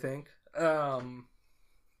tastefully, I think.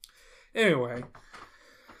 Anyway,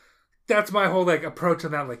 that's my whole like approach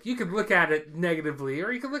on that. Like you could look at it negatively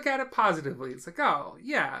or you could look at it positively. It's like, oh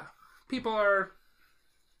yeah, people are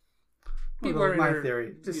my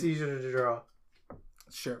theory. Just easier to draw.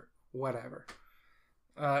 Sure, whatever.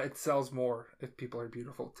 It sells more if people are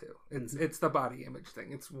beautiful too. It's the body image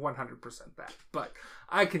thing. It's 100% that. But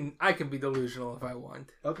I can be delusional if I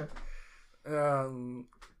want. Okay.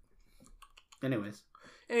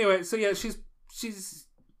 Anyway, so yeah, she's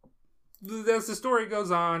as the story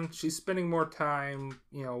goes on, she's spending more time,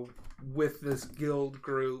 you know, with this guild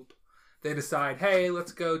group. They decide, hey,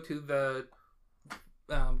 let's go to the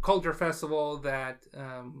culture festival that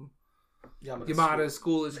Yamada's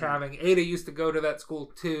school is having. Ada used to go to that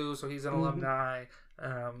school too, so he's an alumni.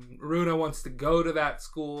 Runa wants to go to that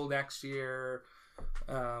school next year.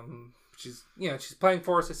 She's playing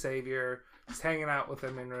Force of Savior. She's hanging out with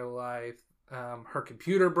him in real life. Her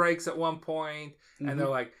computer breaks at one point, and they're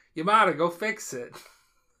like, Yamada, go fix it.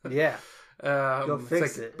 Yeah. Go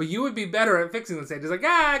fix it. But you would be better at fixing the stage. He's like,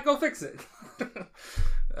 go fix it.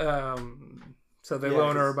 So they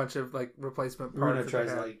loan her a bunch of like replacement parts. Runa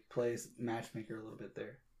tries to like play matchmaker a little bit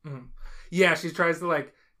there. Mm-hmm. Yeah, she tries to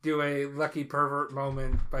like do a lucky pervert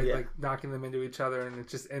moment by like knocking them into each other, and it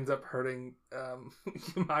just ends up hurting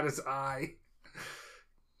Yamada's eye.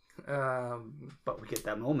 But we get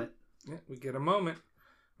that moment. Yeah, we get a moment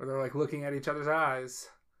where they're like looking at each other's eyes.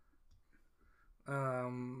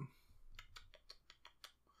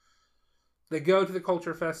 They go to the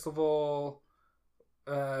culture festival.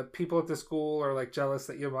 People at the school are like jealous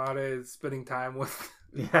that Yamada is spending time with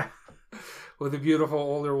with a beautiful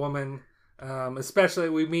older woman. Especially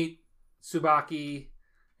we meet Tsubaki,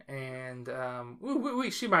 and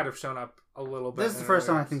she might have shown up a little bit. This is the first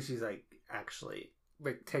time I think she's like actually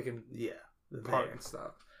like taking part and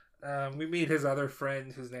stuff. We meet his other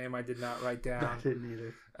friend whose name I did not write down. I didn't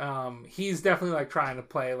either. He's definitely like trying to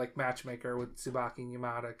play like matchmaker with Tsubaki and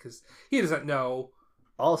Yamada because he doesn't know.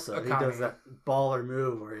 Also, he does that baller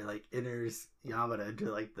move where he like enters Yamada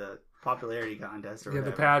into like the popularity contest or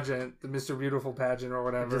whatever. The pageant, the Mr. Beautiful pageant or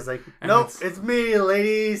whatever. And just like, nope, it's me,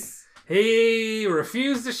 ladies. He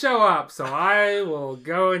refused to show up, so I will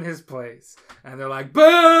go in his place. And they're like,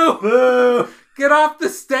 boo! Boo! Get off the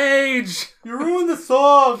stage! You ruined the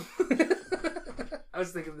song! I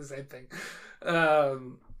was thinking the same thing.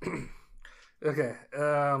 Okay.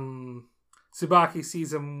 Tsubaki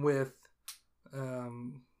sees him with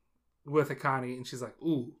Akane, and she's like,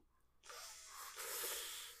 ooh.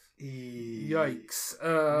 Yikes.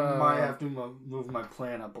 Might have to move my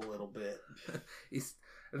plan up a little bit.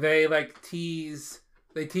 They like tease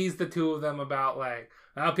the two of them about like,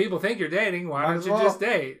 well, people think you're dating, why don't you just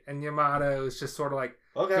date? And Yamada is just sort of like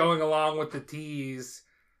going along with the tease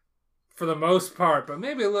for the most part, but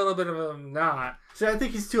maybe a little bit of them not. So I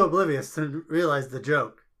think he's too oblivious to realize the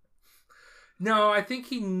joke. No, I think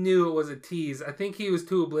he knew it was a tease. I think he was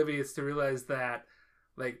too oblivious to realize that,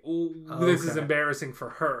 like, this is embarrassing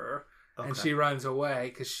for her. Okay. And she runs away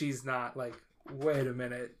because she's not like, wait a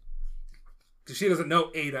minute. Because she doesn't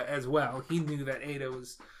know Ada as well. He knew that Ada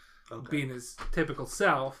was being his typical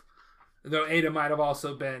self. Though Ada might have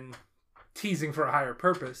also been teasing for a higher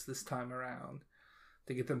purpose this time around.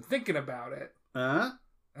 To get them thinking about it.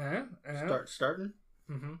 Starting?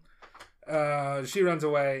 Mm-hmm. She runs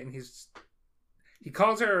away and he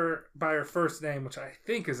calls her by her first name, which I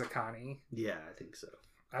think is Akane. Yeah, I think so.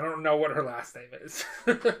 I don't know what her last name is.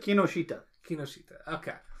 Kinoshita.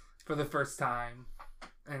 Okay. For the first time.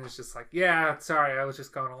 And it's just like, yeah, sorry, I was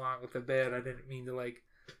just going along with the bit. I didn't mean to, like,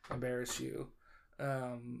 embarrass you.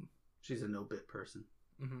 She's a no-bit person.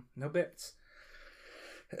 Mm-hmm. No bits.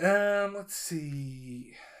 Let's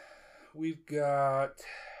see. We've got...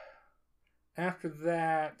 After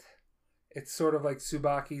that, it's sort of like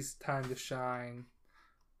Tsubaki's time to shine.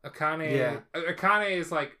 Akane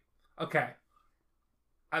is like, okay,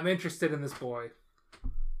 I'm interested in this boy.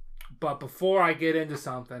 But before I get into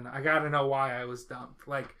something, I gotta know why I was dumped.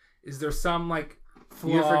 Like, is there some, like,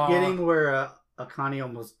 flaw? You're forgetting where Akane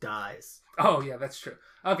almost dies. Oh, yeah, that's true.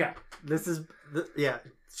 Okay. This is...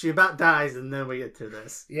 she about dies, and then we get to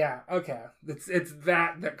this. Yeah, okay. It's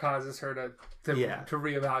that causes her to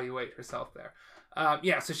reevaluate herself there.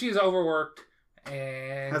 So she's overworked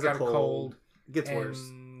and has got a cold. Gets worse.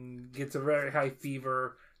 Gets a very high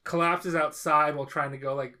fever. Collapses outside while trying to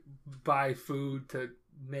go, like, buy food to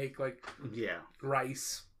make like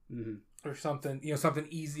rice. Mm-hmm. or something, something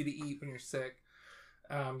easy to eat when you're sick.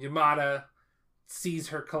 Yamada sees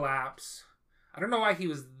her collapse. I don't know why he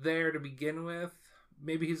was there to begin with.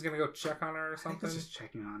 Maybe he was going to go check on her or something. I think just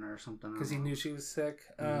checking on her or something. Because he knew she was sick.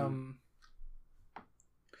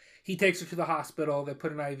 He takes her to the hospital. They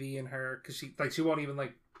put an IV in her because she won't even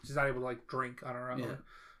she's not able to drink on her own.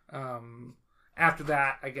 Yeah. After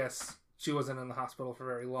that, I guess she wasn't in the hospital for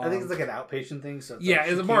very long. I think it's an outpatient thing. So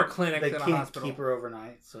it's more a clinic than a hospital. They can't keep her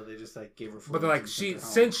overnight, so they just gave her food. But they're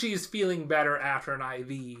since she's feeling better after an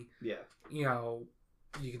IV,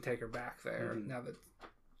 you can take her back there now that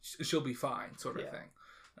she'll be fine, sort of thing.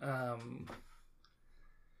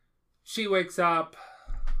 She wakes up.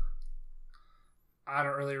 I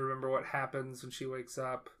don't really remember what happens when she wakes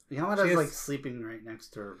up. Yamada's sleeping right next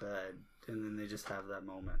to her bed, and then they just have that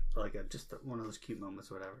moment, just one of those cute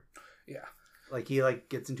moments, or whatever. Yeah, he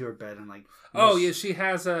gets into her bed and she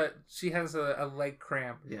has a leg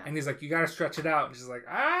cramp, and he's like, you gotta stretch it out, and she's like,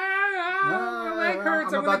 my leg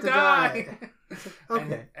hurts, I'm about to die.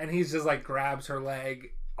 Okay, and he's just grabs her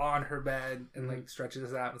leg on her bed and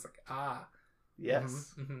stretches it out, and it's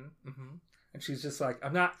yes. And she's just like,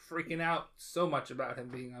 I'm not freaking out so much about him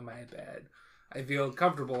being on my bed. I feel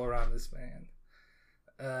comfortable around this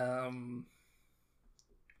man.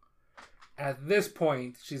 At this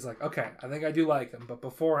point, she's like, okay, I think I do like him. But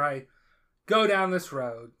before I go down this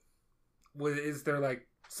road, is there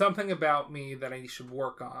something about me that I should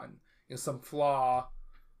work on? Some flaw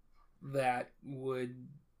that would,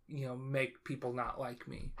 make people not like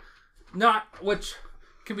me. Which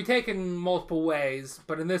can be taken multiple ways,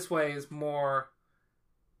 but in this way is more,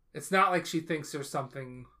 it's not like she thinks there's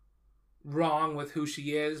something wrong with who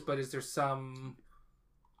she is, but is there something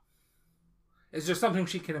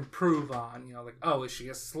she can improve on? Is she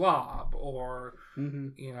a slob? Or,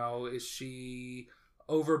 is she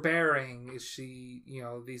overbearing? Is she,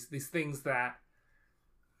 these things that,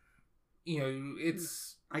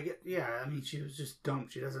 it's... she was just dumb.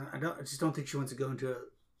 She doesn't, I just don't think she wants to go into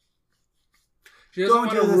She doesn't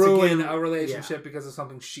want to ruin a relationship because of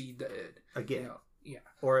something she did. Again.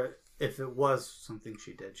 Or if it was something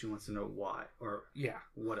she did, she wants to know why or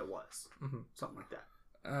what it was. Something like that.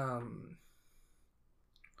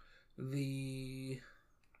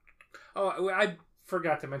 I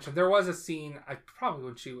forgot to mention, there was a scene, probably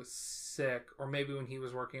when she was sick, or maybe when he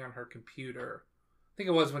was working on her computer. I think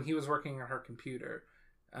it was when he was working on her computer.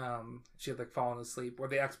 She had fallen asleep, where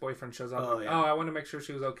the ex-boyfriend shows up. I want to make sure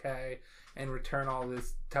she was okay and return all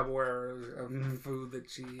this Tupperware of food that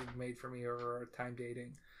she made for me over our time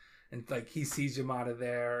dating. And he sees Yamada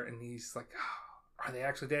there, and he's like, oh, are they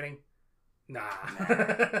actually dating? Nah.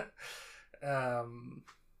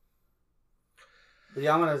 But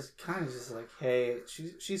Yamada's kind of just hey,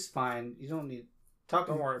 she's fine. You don't need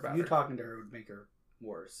don't worry about her. Talking to her would make her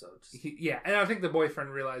worse. So and I think the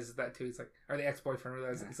boyfriend realizes that too. He's like, or the ex-boyfriend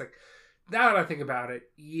realizes he's like, now that I think about it,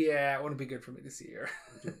 it wouldn't be good for me to see her.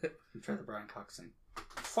 You try the Brian Cox thing.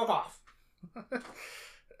 Fuck off.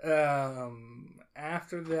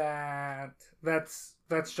 After that, that's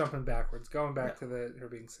jumping backwards, going back to her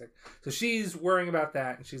being sick. So she's worrying about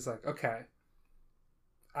that, and she's like, okay,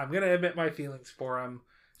 I'm gonna admit my feelings for him.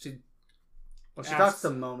 She talks to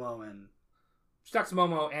Momo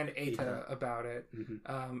and Eita about it.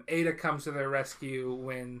 Eita comes to their rescue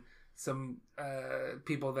when some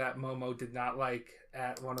people that Momo did not like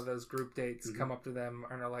at one of those group dates come up to them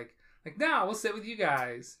and are like, no, we'll sit with you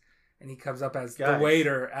guys. And he comes up as the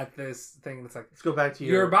waiter at this thing, and it's like, let's go back to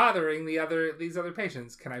you're bothering these other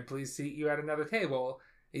patients. Can I please seat you at another table?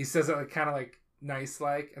 He says it kind of nice,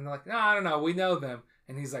 and they're like, no, I don't know, we know them.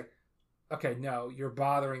 And he's like, okay, no, you're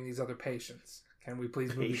bothering these other patients. Can we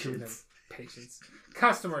please move you to them? Patients.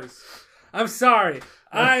 Customers. I'm sorry.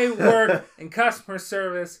 I work in customer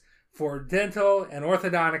service for dental and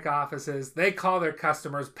orthodontic offices. They call their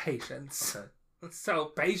customers patients. Okay. So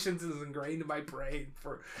patience is ingrained in my brain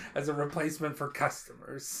as a replacement for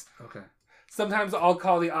customers. Okay. Sometimes I'll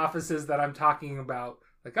call the offices that I'm talking about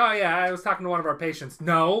oh yeah, I was talking to one of our patients.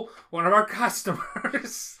 No, one of our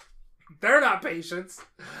customers. They're not patients.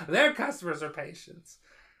 Their customers are patients.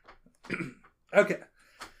 Okay.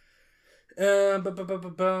 My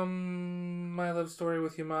love story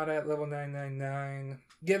with Yamada at level 999.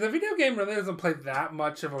 Yeah, the video game really doesn't play that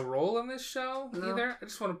much of a role in this show either. I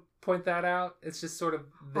just want to point that out. It's just sort of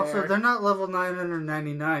there. Also, they're not level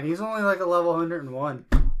 999. He's only a level 101.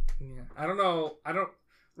 Yeah. I don't know. I don't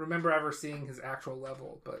remember ever seeing his actual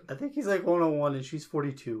level, but I think he's 101 and she's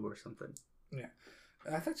 42 or something. Yeah.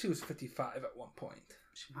 I thought she was 55 at one point.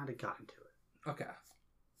 She might have gotten to it. Okay.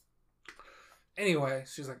 Anyway,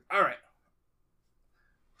 she's like, all right.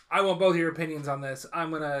 I want both of your opinions on this.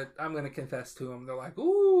 I'm gonna confess to him. They're like,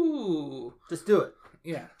 ooh, just do it.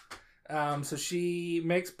 Yeah. So she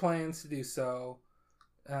makes plans to do so.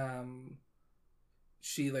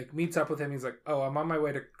 She like meets up with him. He's like, oh, I'm on my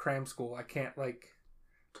way to cram school. I can't like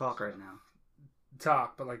talk right now.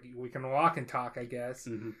 Talk, but like we can walk and talk, I guess.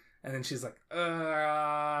 Mm-hmm. And then she's like,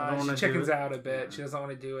 she chickens out a bit. Yeah. She doesn't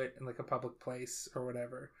want to do it in like a public place or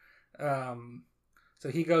whatever. So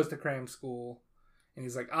he goes to cram school, and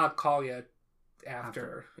he's like, I'll call you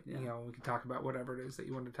after. Yeah. You know, we can talk about whatever it is that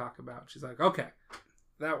you want to talk about. She's like, okay,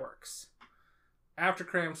 that works. After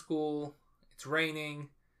cram school, it's raining.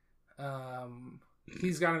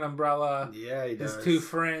 He's got an umbrella. Yeah, he does. His two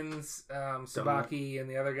friends, Tsubaki and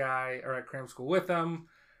the other guy, are at cram school with him.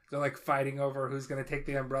 They're like fighting over who's going to take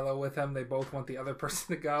the umbrella with him. They both want the other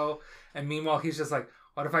person to go. And meanwhile, he's just like,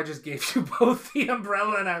 what if I just gave you both the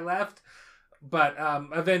umbrella and I left? But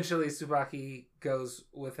eventually Tsubaki goes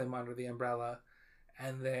with him under the umbrella.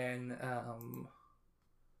 And then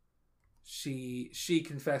she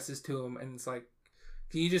confesses to him, and it's like,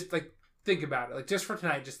 can you just like think about it? Like, just for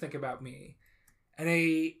tonight, just think about me. And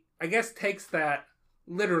he, I guess, takes that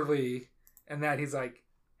literally, and that he's like,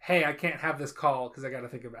 hey, I can't have this call because I got to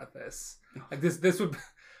think about this. Like this would,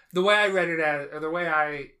 the way I read it or the way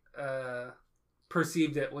I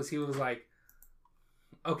perceived it was he was like,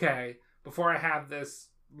 okay, before I have this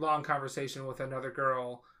long conversation with another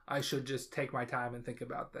girl, I should just take my time and think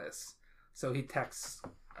about this. So he texts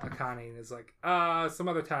Akane and is like, some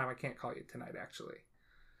other time, I can't call you tonight, actually.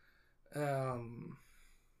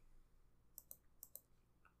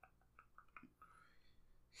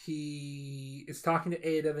 He is talking to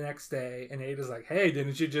Ada the next day, and Ada's like, hey,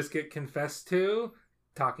 didn't you just get confessed to?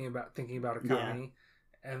 Thinking about Akane. Yeah.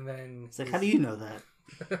 And then it's like, how do you know that?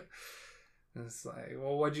 It's like,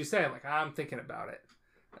 well, what'd you say? I'm like, I'm thinking about it.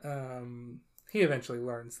 He eventually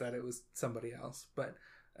learns that it was somebody else, but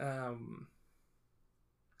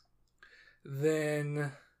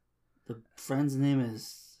then the friend's name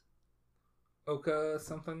is Oka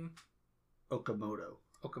something. Okamoto.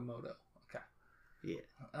 Okay. Yeah.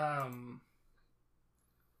 I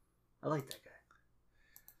like that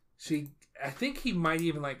guy. I think he might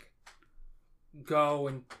even like go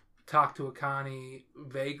and talk to Akane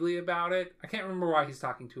vaguely about it. I can't remember why he's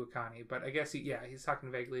talking to Akane, but I guess he's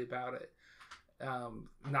talking vaguely about it.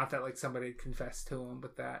 Not that like somebody had confessed to him,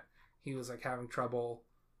 but that he was like having trouble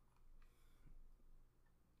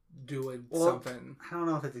doing something. I don't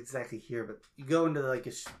know if it's exactly here, but you go into like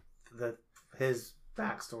his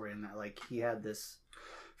backstory in that, like, he had this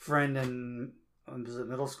friend in, was it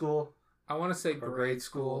middle school? I want to say grade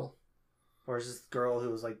school. Or is this girl who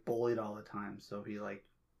was like bullied all the time? So he like.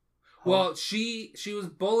 Well, she was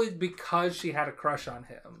bullied because she had a crush on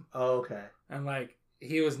him. Oh, okay. And like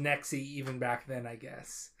he was Nexy even back then, I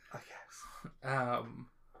guess.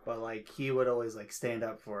 But like he would always like stand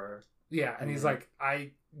up for her. Yeah, and he's like,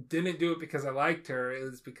 I didn't do it because I liked her. It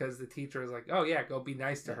was because the teacher was like, oh yeah, go be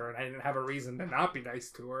nice to her, and I didn't have a reason to not be nice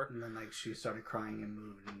to her. And then like she started crying and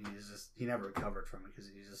moved, and he never recovered from it because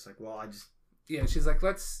he's just like, well, I just. Yeah, she's like,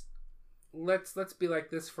 let's be like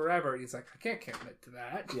this forever. And he's like, I can't commit to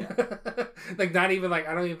that. Yeah. Like, not even like,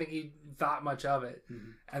 I don't even think he thought much of it.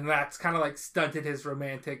 Mm-hmm. And that's kind of like stunted his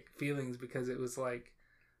romantic feelings because it was like,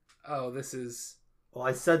 oh, this is. Well,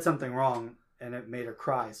 I said something wrong and it made her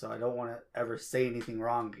cry, so I don't want to ever say anything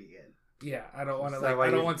wrong again. Yeah, I don't want to like.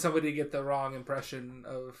 I don't want somebody to get the wrong impression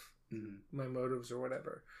of my motives or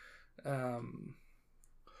whatever.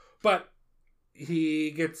 But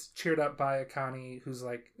he gets cheered up by Akane, who's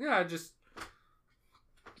like, yeah, just.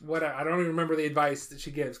 I don't even remember the advice that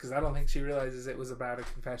she gives because I don't think she realizes it was about a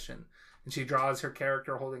confession. And she draws her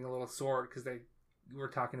character holding a little sword because they were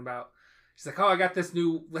talking about. She's like, oh, I got this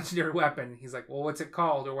new legendary weapon. He's like, well, what's it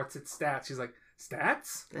called or what's its stats? She's like,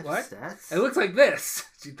 stats? That's what? Stats? It looks like this.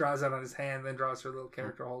 She draws that on his hand, then draws her little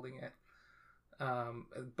character holding it.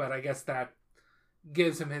 But I guess that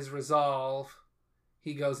gives him his resolve.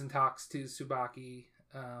 He goes and talks to Tsubaki.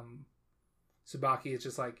 Tsubaki is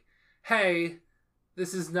just like, hey,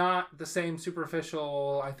 this is not the same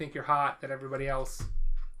superficial, I think you're hot that everybody else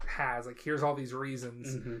has. Like, here's all these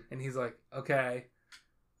reasons. Mm-hmm. And he's like, okay.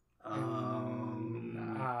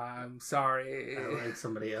 I'm sorry. I like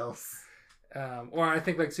somebody else. Or I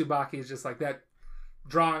think like Tsubaki is just like that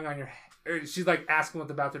drawing on your... Or she's like asking what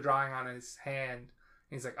about the drawing on his hand. And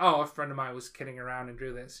he's like, oh, a friend of mine was kidding around and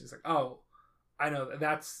drew this. She's like, oh, I know.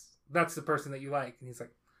 That's the person that you like. And he's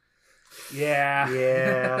like, yeah.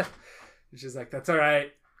 Yeah. And she's like, that's all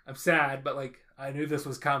right. I'm sad, but like I knew this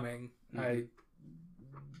was coming. Mm-hmm.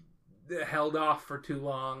 I held off for too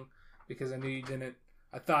long because I knew you didn't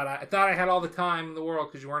I thought I had all the time in the world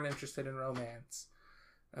because you weren't interested in romance.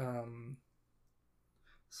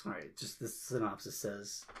 Sorry, just the synopsis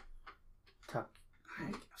says I'm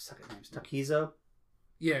stuck at names. Takizo?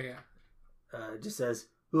 Yeah. It just says,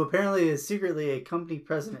 who apparently is secretly a company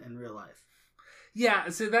president in real life. Yeah,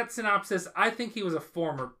 so that synopsis, I think he was a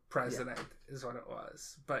former president, is what it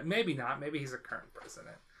was. But maybe not. Maybe he's a current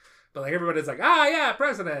president. But like everybody's like,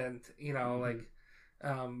 president. You know,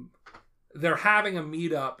 they're having a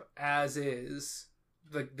meetup as is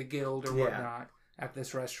the guild or whatnot at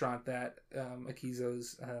this restaurant that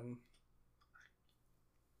Akizo's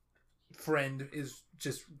friend is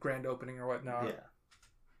just grand opening or whatnot.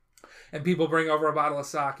 Yeah. And people bring over a bottle of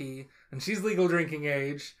sake, and she's legal drinking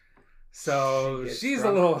age. So she's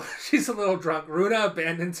a little drunk. Runa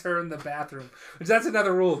abandons her in the bathroom, which that's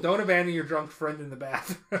another rule. Don't abandon your drunk friend in the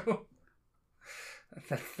bathroom.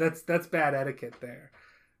 that's bad etiquette there.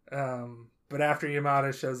 But after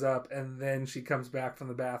Yamada shows up, and then she comes back from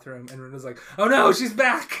the bathroom, and Runa's like, "Oh no, she's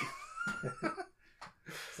back!"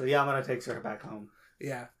 So Yamada takes her back home.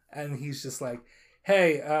 Yeah, and he's just like,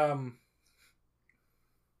 "Hey,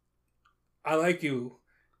 I like you.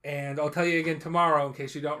 And I'll tell you again tomorrow in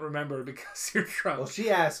case you don't remember because you're drunk." Well, she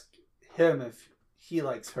asked him if he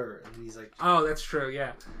likes her, and he's like, "Oh, that's true,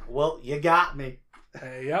 yeah." Well, you got me.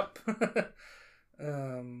 Yep.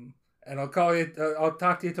 And I'll call you. I'll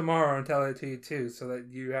talk to you tomorrow and tell it to you too, so that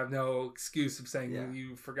you have no excuse of saying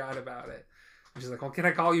you forgot about it. And she's like, "Well, can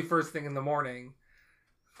I call you first thing in the morning?"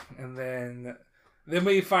 And then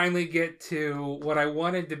we finally get to what I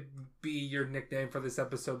wanted to be your nickname for this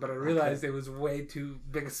episode, but I realized it was way too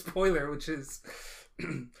big a spoiler, which is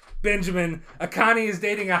Benjamin. Akane is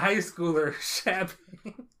dating a high schooler, Shabby.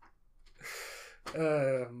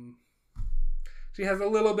 She has a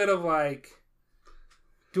little bit of like,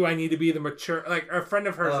 do I need to be the mature? Like, a friend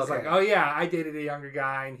of hers is like, "Oh yeah, I dated a younger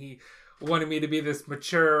guy, and he wanted me to be this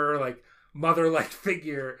mature, like, mother-like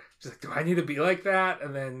figure." She's like, "Do I need to be like that?"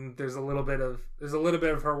 And then there's a little bit of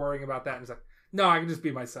her worrying about that, and it's like, "No, I can just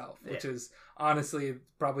be myself," which is honestly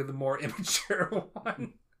probably the more immature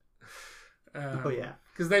one.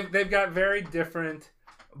 Because they've got very different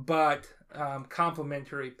but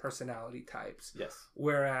complementary personality types. Yes.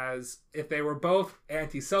 Whereas if they were both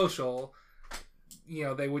antisocial,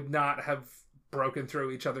 they would not have broken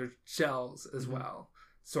through each other's shells as well.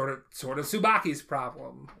 Sort of Tsubaki's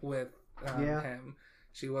problem with him.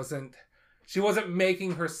 She wasn't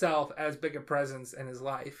making herself as big a presence in his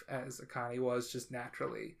life as Akane was just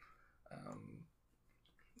naturally.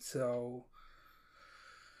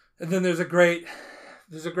 And then there's a great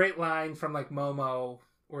line from like Momo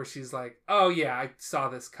where she's like, "Oh yeah, I saw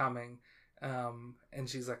this coming," and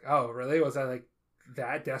she's like, "Oh really? Was I like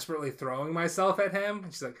that desperately throwing myself at him?"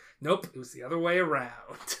 And she's like, "Nope, it was the other way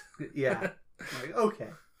around." Yeah. Like,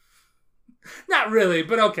 okay. Not really,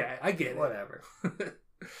 but okay, I get it. Whatever.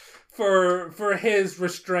 For his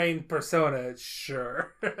restrained persona,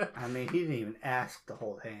 sure. I mean, he didn't even ask to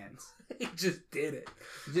hold hands. He just did it.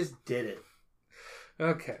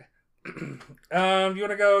 Okay. You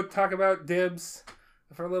want to go talk about dibs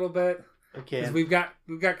for a little bit? Okay. Because we've got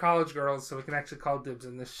college girls, so we can actually call dibs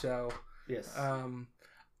in this show. Yes.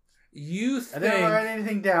 You think... I didn't write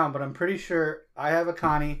anything down, but I'm pretty sure I have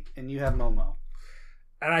Akane and you have Momo.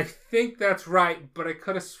 And I think that's right, but I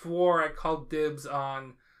could have swore I called dibs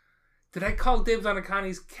on... Did I call dibs on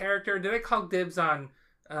Akane's character? Did I call dibs on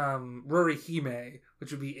Rurihime,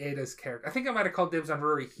 which would be Ada's character? I think I might have called dibs on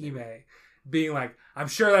Rurihime, being like, "I'm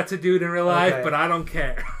sure that's a dude in real life, but I don't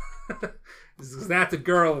care." Because that's a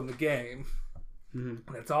girl in the game.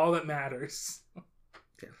 Mm-hmm. That's all that matters.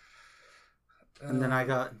 Yeah. And then I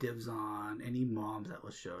got dibs on any moms that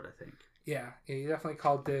was showed, I think. Yeah, you definitely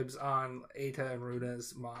called dibs on Eita and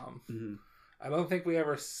Runa's mom. Mm-hmm. I don't think we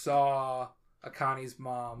ever saw Akane's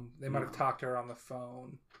mom. They might have talked to her on the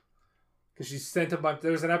phone. Because she sent a bunch...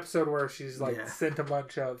 There's an episode where she's like, sent a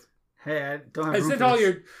bunch of... "Hey, I don't have I sent all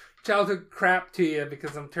your childhood crap to you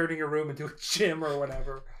because I'm turning your room into a gym or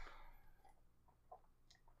whatever."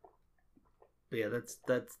 But yeah, that's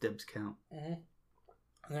dibs count.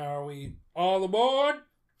 Mm-hmm. Now, are we all aboard?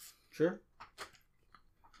 Sure.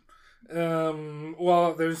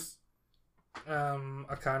 Well, there's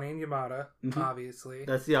Akane and Yamada, obviously.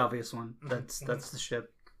 That's the obvious one. That's the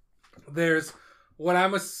ship. There's what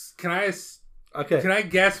I'm a... Can Okay. Can I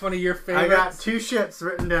guess one of your favorites? I got 2 ships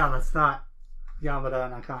written down. That's not Yamada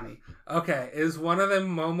and Akane. Okay. Is one of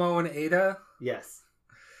them Momo and Ada? Yes.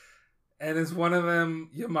 And is one of them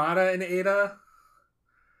Yamada and Ada?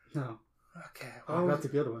 No. Okay. Well, that's a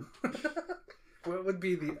good one. What would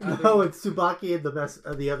be the other? No, it's Tsubaki and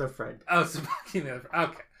the other friend. Oh, Tsubaki and the other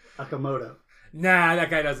friend. Okay. Akamoto. Nah, that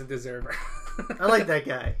guy doesn't deserve her. I like that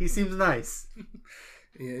guy. He seems nice.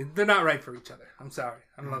 Yeah, they're not right for each other. I'm sorry.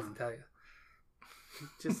 I don't know what to tell you.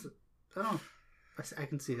 Just, I don't know. I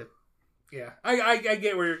can see it. Yeah, I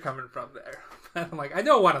get where you're coming from there. I'm like, I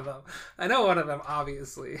know one of them,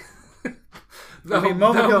 obviously.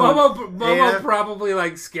 Momo probably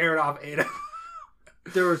like scared off Ada.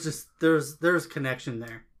 There's connection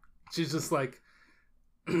there. She's just like,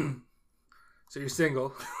 so you're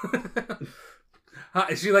single.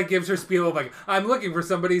 She like gives her spiel of like, I'm looking for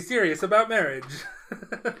somebody serious about marriage.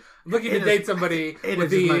 I'm looking to date somebody. Ada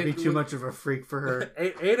might be too much of a freak for her.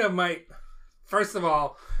 Ada might, first of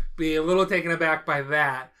all, be a little taken aback by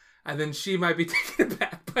that, and then she might be taken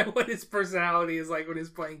aback by what his personality is like when he's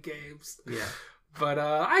playing games. Yeah, but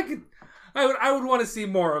I would want to see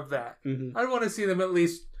more of that. Mm-hmm. I'd want to see them at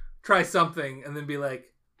least try something, and then be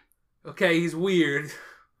like, okay, he's weird,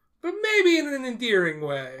 but maybe in an endearing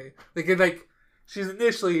way. They could like. She's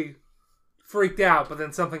initially freaked out, but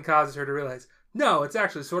then something causes her to realize, no, it's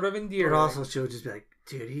actually sort of endearing. But also, she'll just be like,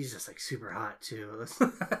 dude, he's just like super hot too.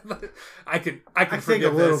 I can think a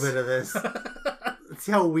little bit of this. Let's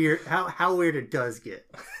see how weird it does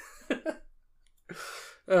get.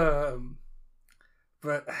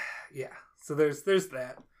 But yeah, so there's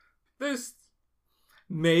that. There's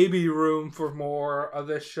maybe room for more of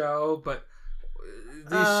this show, but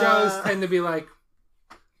these shows tend to be like.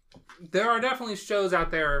 There are definitely shows out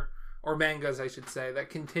there, or mangas, I should say, that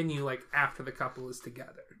continue like after the couple is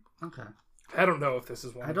together. Okay. I don't know if this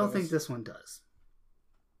is one. I don't think this one does.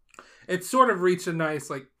 It's sort of reached a nice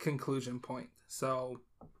like conclusion point. So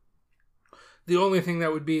the only thing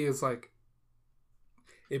that would be is like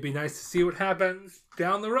it'd be nice to see what happens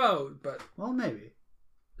down the road, but maybe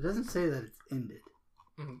it doesn't say that it's ended.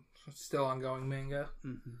 Mm-hmm. It's still ongoing manga.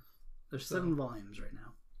 Mm-hmm. There's 7 volumes right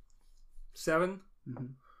now. 7. Mm-hmm.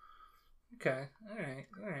 Okay, all right.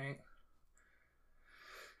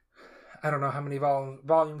 I don't know how many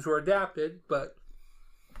volumes were adapted, but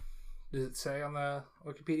does it say on the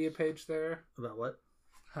Wikipedia page there? About what?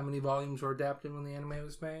 How many volumes were adapted when the anime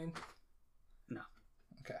was made? No.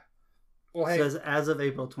 Okay. Well, hey. It says as of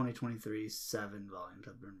April 2023, 7 volumes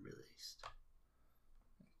have been released.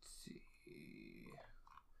 Let's see.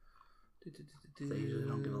 They usually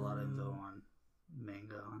don't give a lot of info on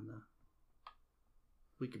manga on the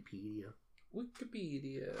Wikipedia.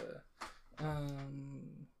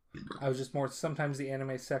 I was just more. Sometimes the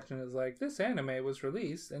anime section is like, this anime was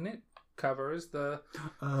released and it covers the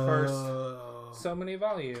first so many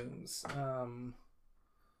volumes.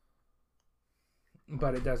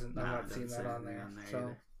 But it doesn't. I'm not seeing that on there.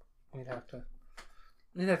 So we'd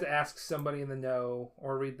have to ask somebody in the know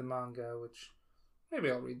or read the manga, which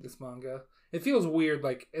maybe I'll read this manga. It feels weird,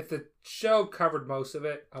 like, if the show covered most of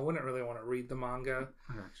it, I wouldn't really want to read the manga.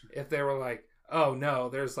 If they were like, oh no,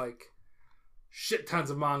 there's, like, shit tons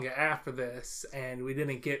of manga after this, and we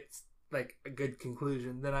didn't get, like, a good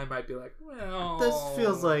conclusion, then I might be like, well... This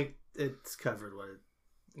feels like it's covered what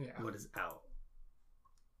is out.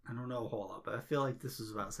 I don't know a whole lot, but I feel like this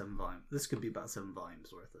is about 7 volumes. This could be about 7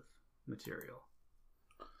 volumes worth of material.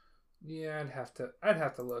 Yeah, I'd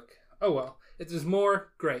have to look. Oh well, if there's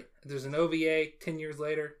more, great. If there's an OVA 10 years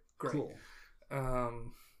later, great. Cool.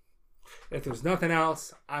 If there's nothing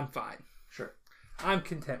else, I'm fine. Sure. I'm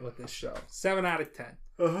content with this show. 7 out of 10.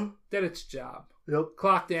 Uh-huh. Did its job. Yep.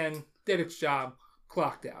 Clocked in, did its job,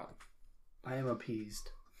 clocked out. I am appeased.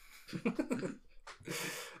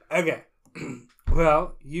 Okay.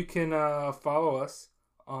 Well, you can follow us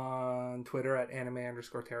on Twitter at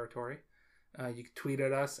anime_territory. You can tweet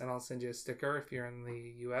at us, and I'll send you a sticker. If you're in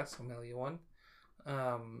the U.S., I'll mail you one.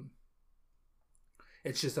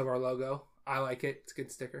 It's just of our logo. I like it. It's a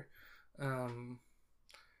good sticker. I've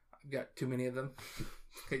got too many of them.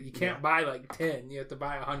 You can't buy like 10. You have to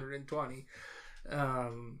buy 120.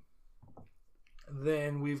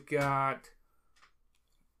 Then we've got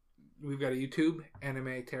a YouTube,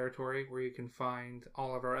 Anime Territory, where you can find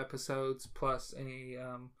all of our episodes, plus any...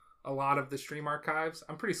 a lot of the stream archives.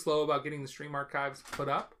 I'm pretty slow about getting the stream archives put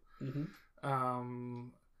up. Mm-hmm.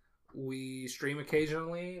 We stream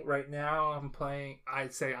occasionally. Right now, I'm playing.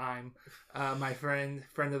 My friend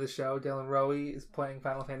of the show, Dylan Rowe, is playing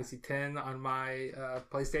Final Fantasy X on my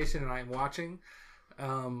PlayStation, and I'm watching.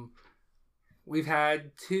 We've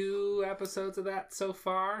had 2 episodes of that so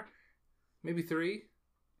far, maybe 3.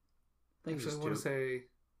 I want to say,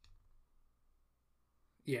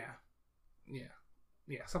 yeah,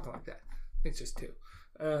 something like that. It's just 2.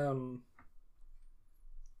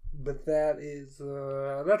 But that is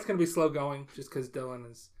that's gonna be slow going, just because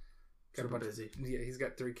Dylan is got a bunch busy. Yeah, he's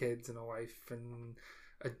got 3 kids and a wife and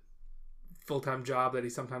a full-time job that he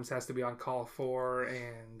sometimes has to be on call for,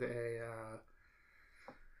 and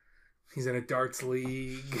he's in a darts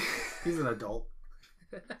league. He's an adult.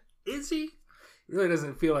 Is he? He really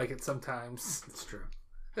doesn't feel like it sometimes. It's true.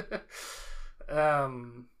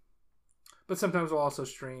 But sometimes we'll also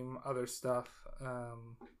stream other stuff.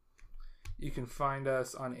 You can find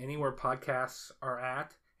us on anywhere podcasts are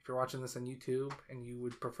at. If you're watching this on YouTube and you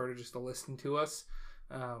would prefer to just listen to us,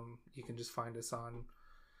 you can just find us on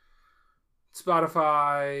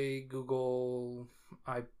Spotify, Google,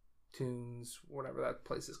 iTunes, whatever that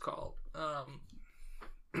place is called.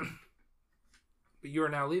 But you are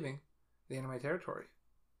now leaving the anime territory.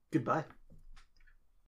 Goodbye.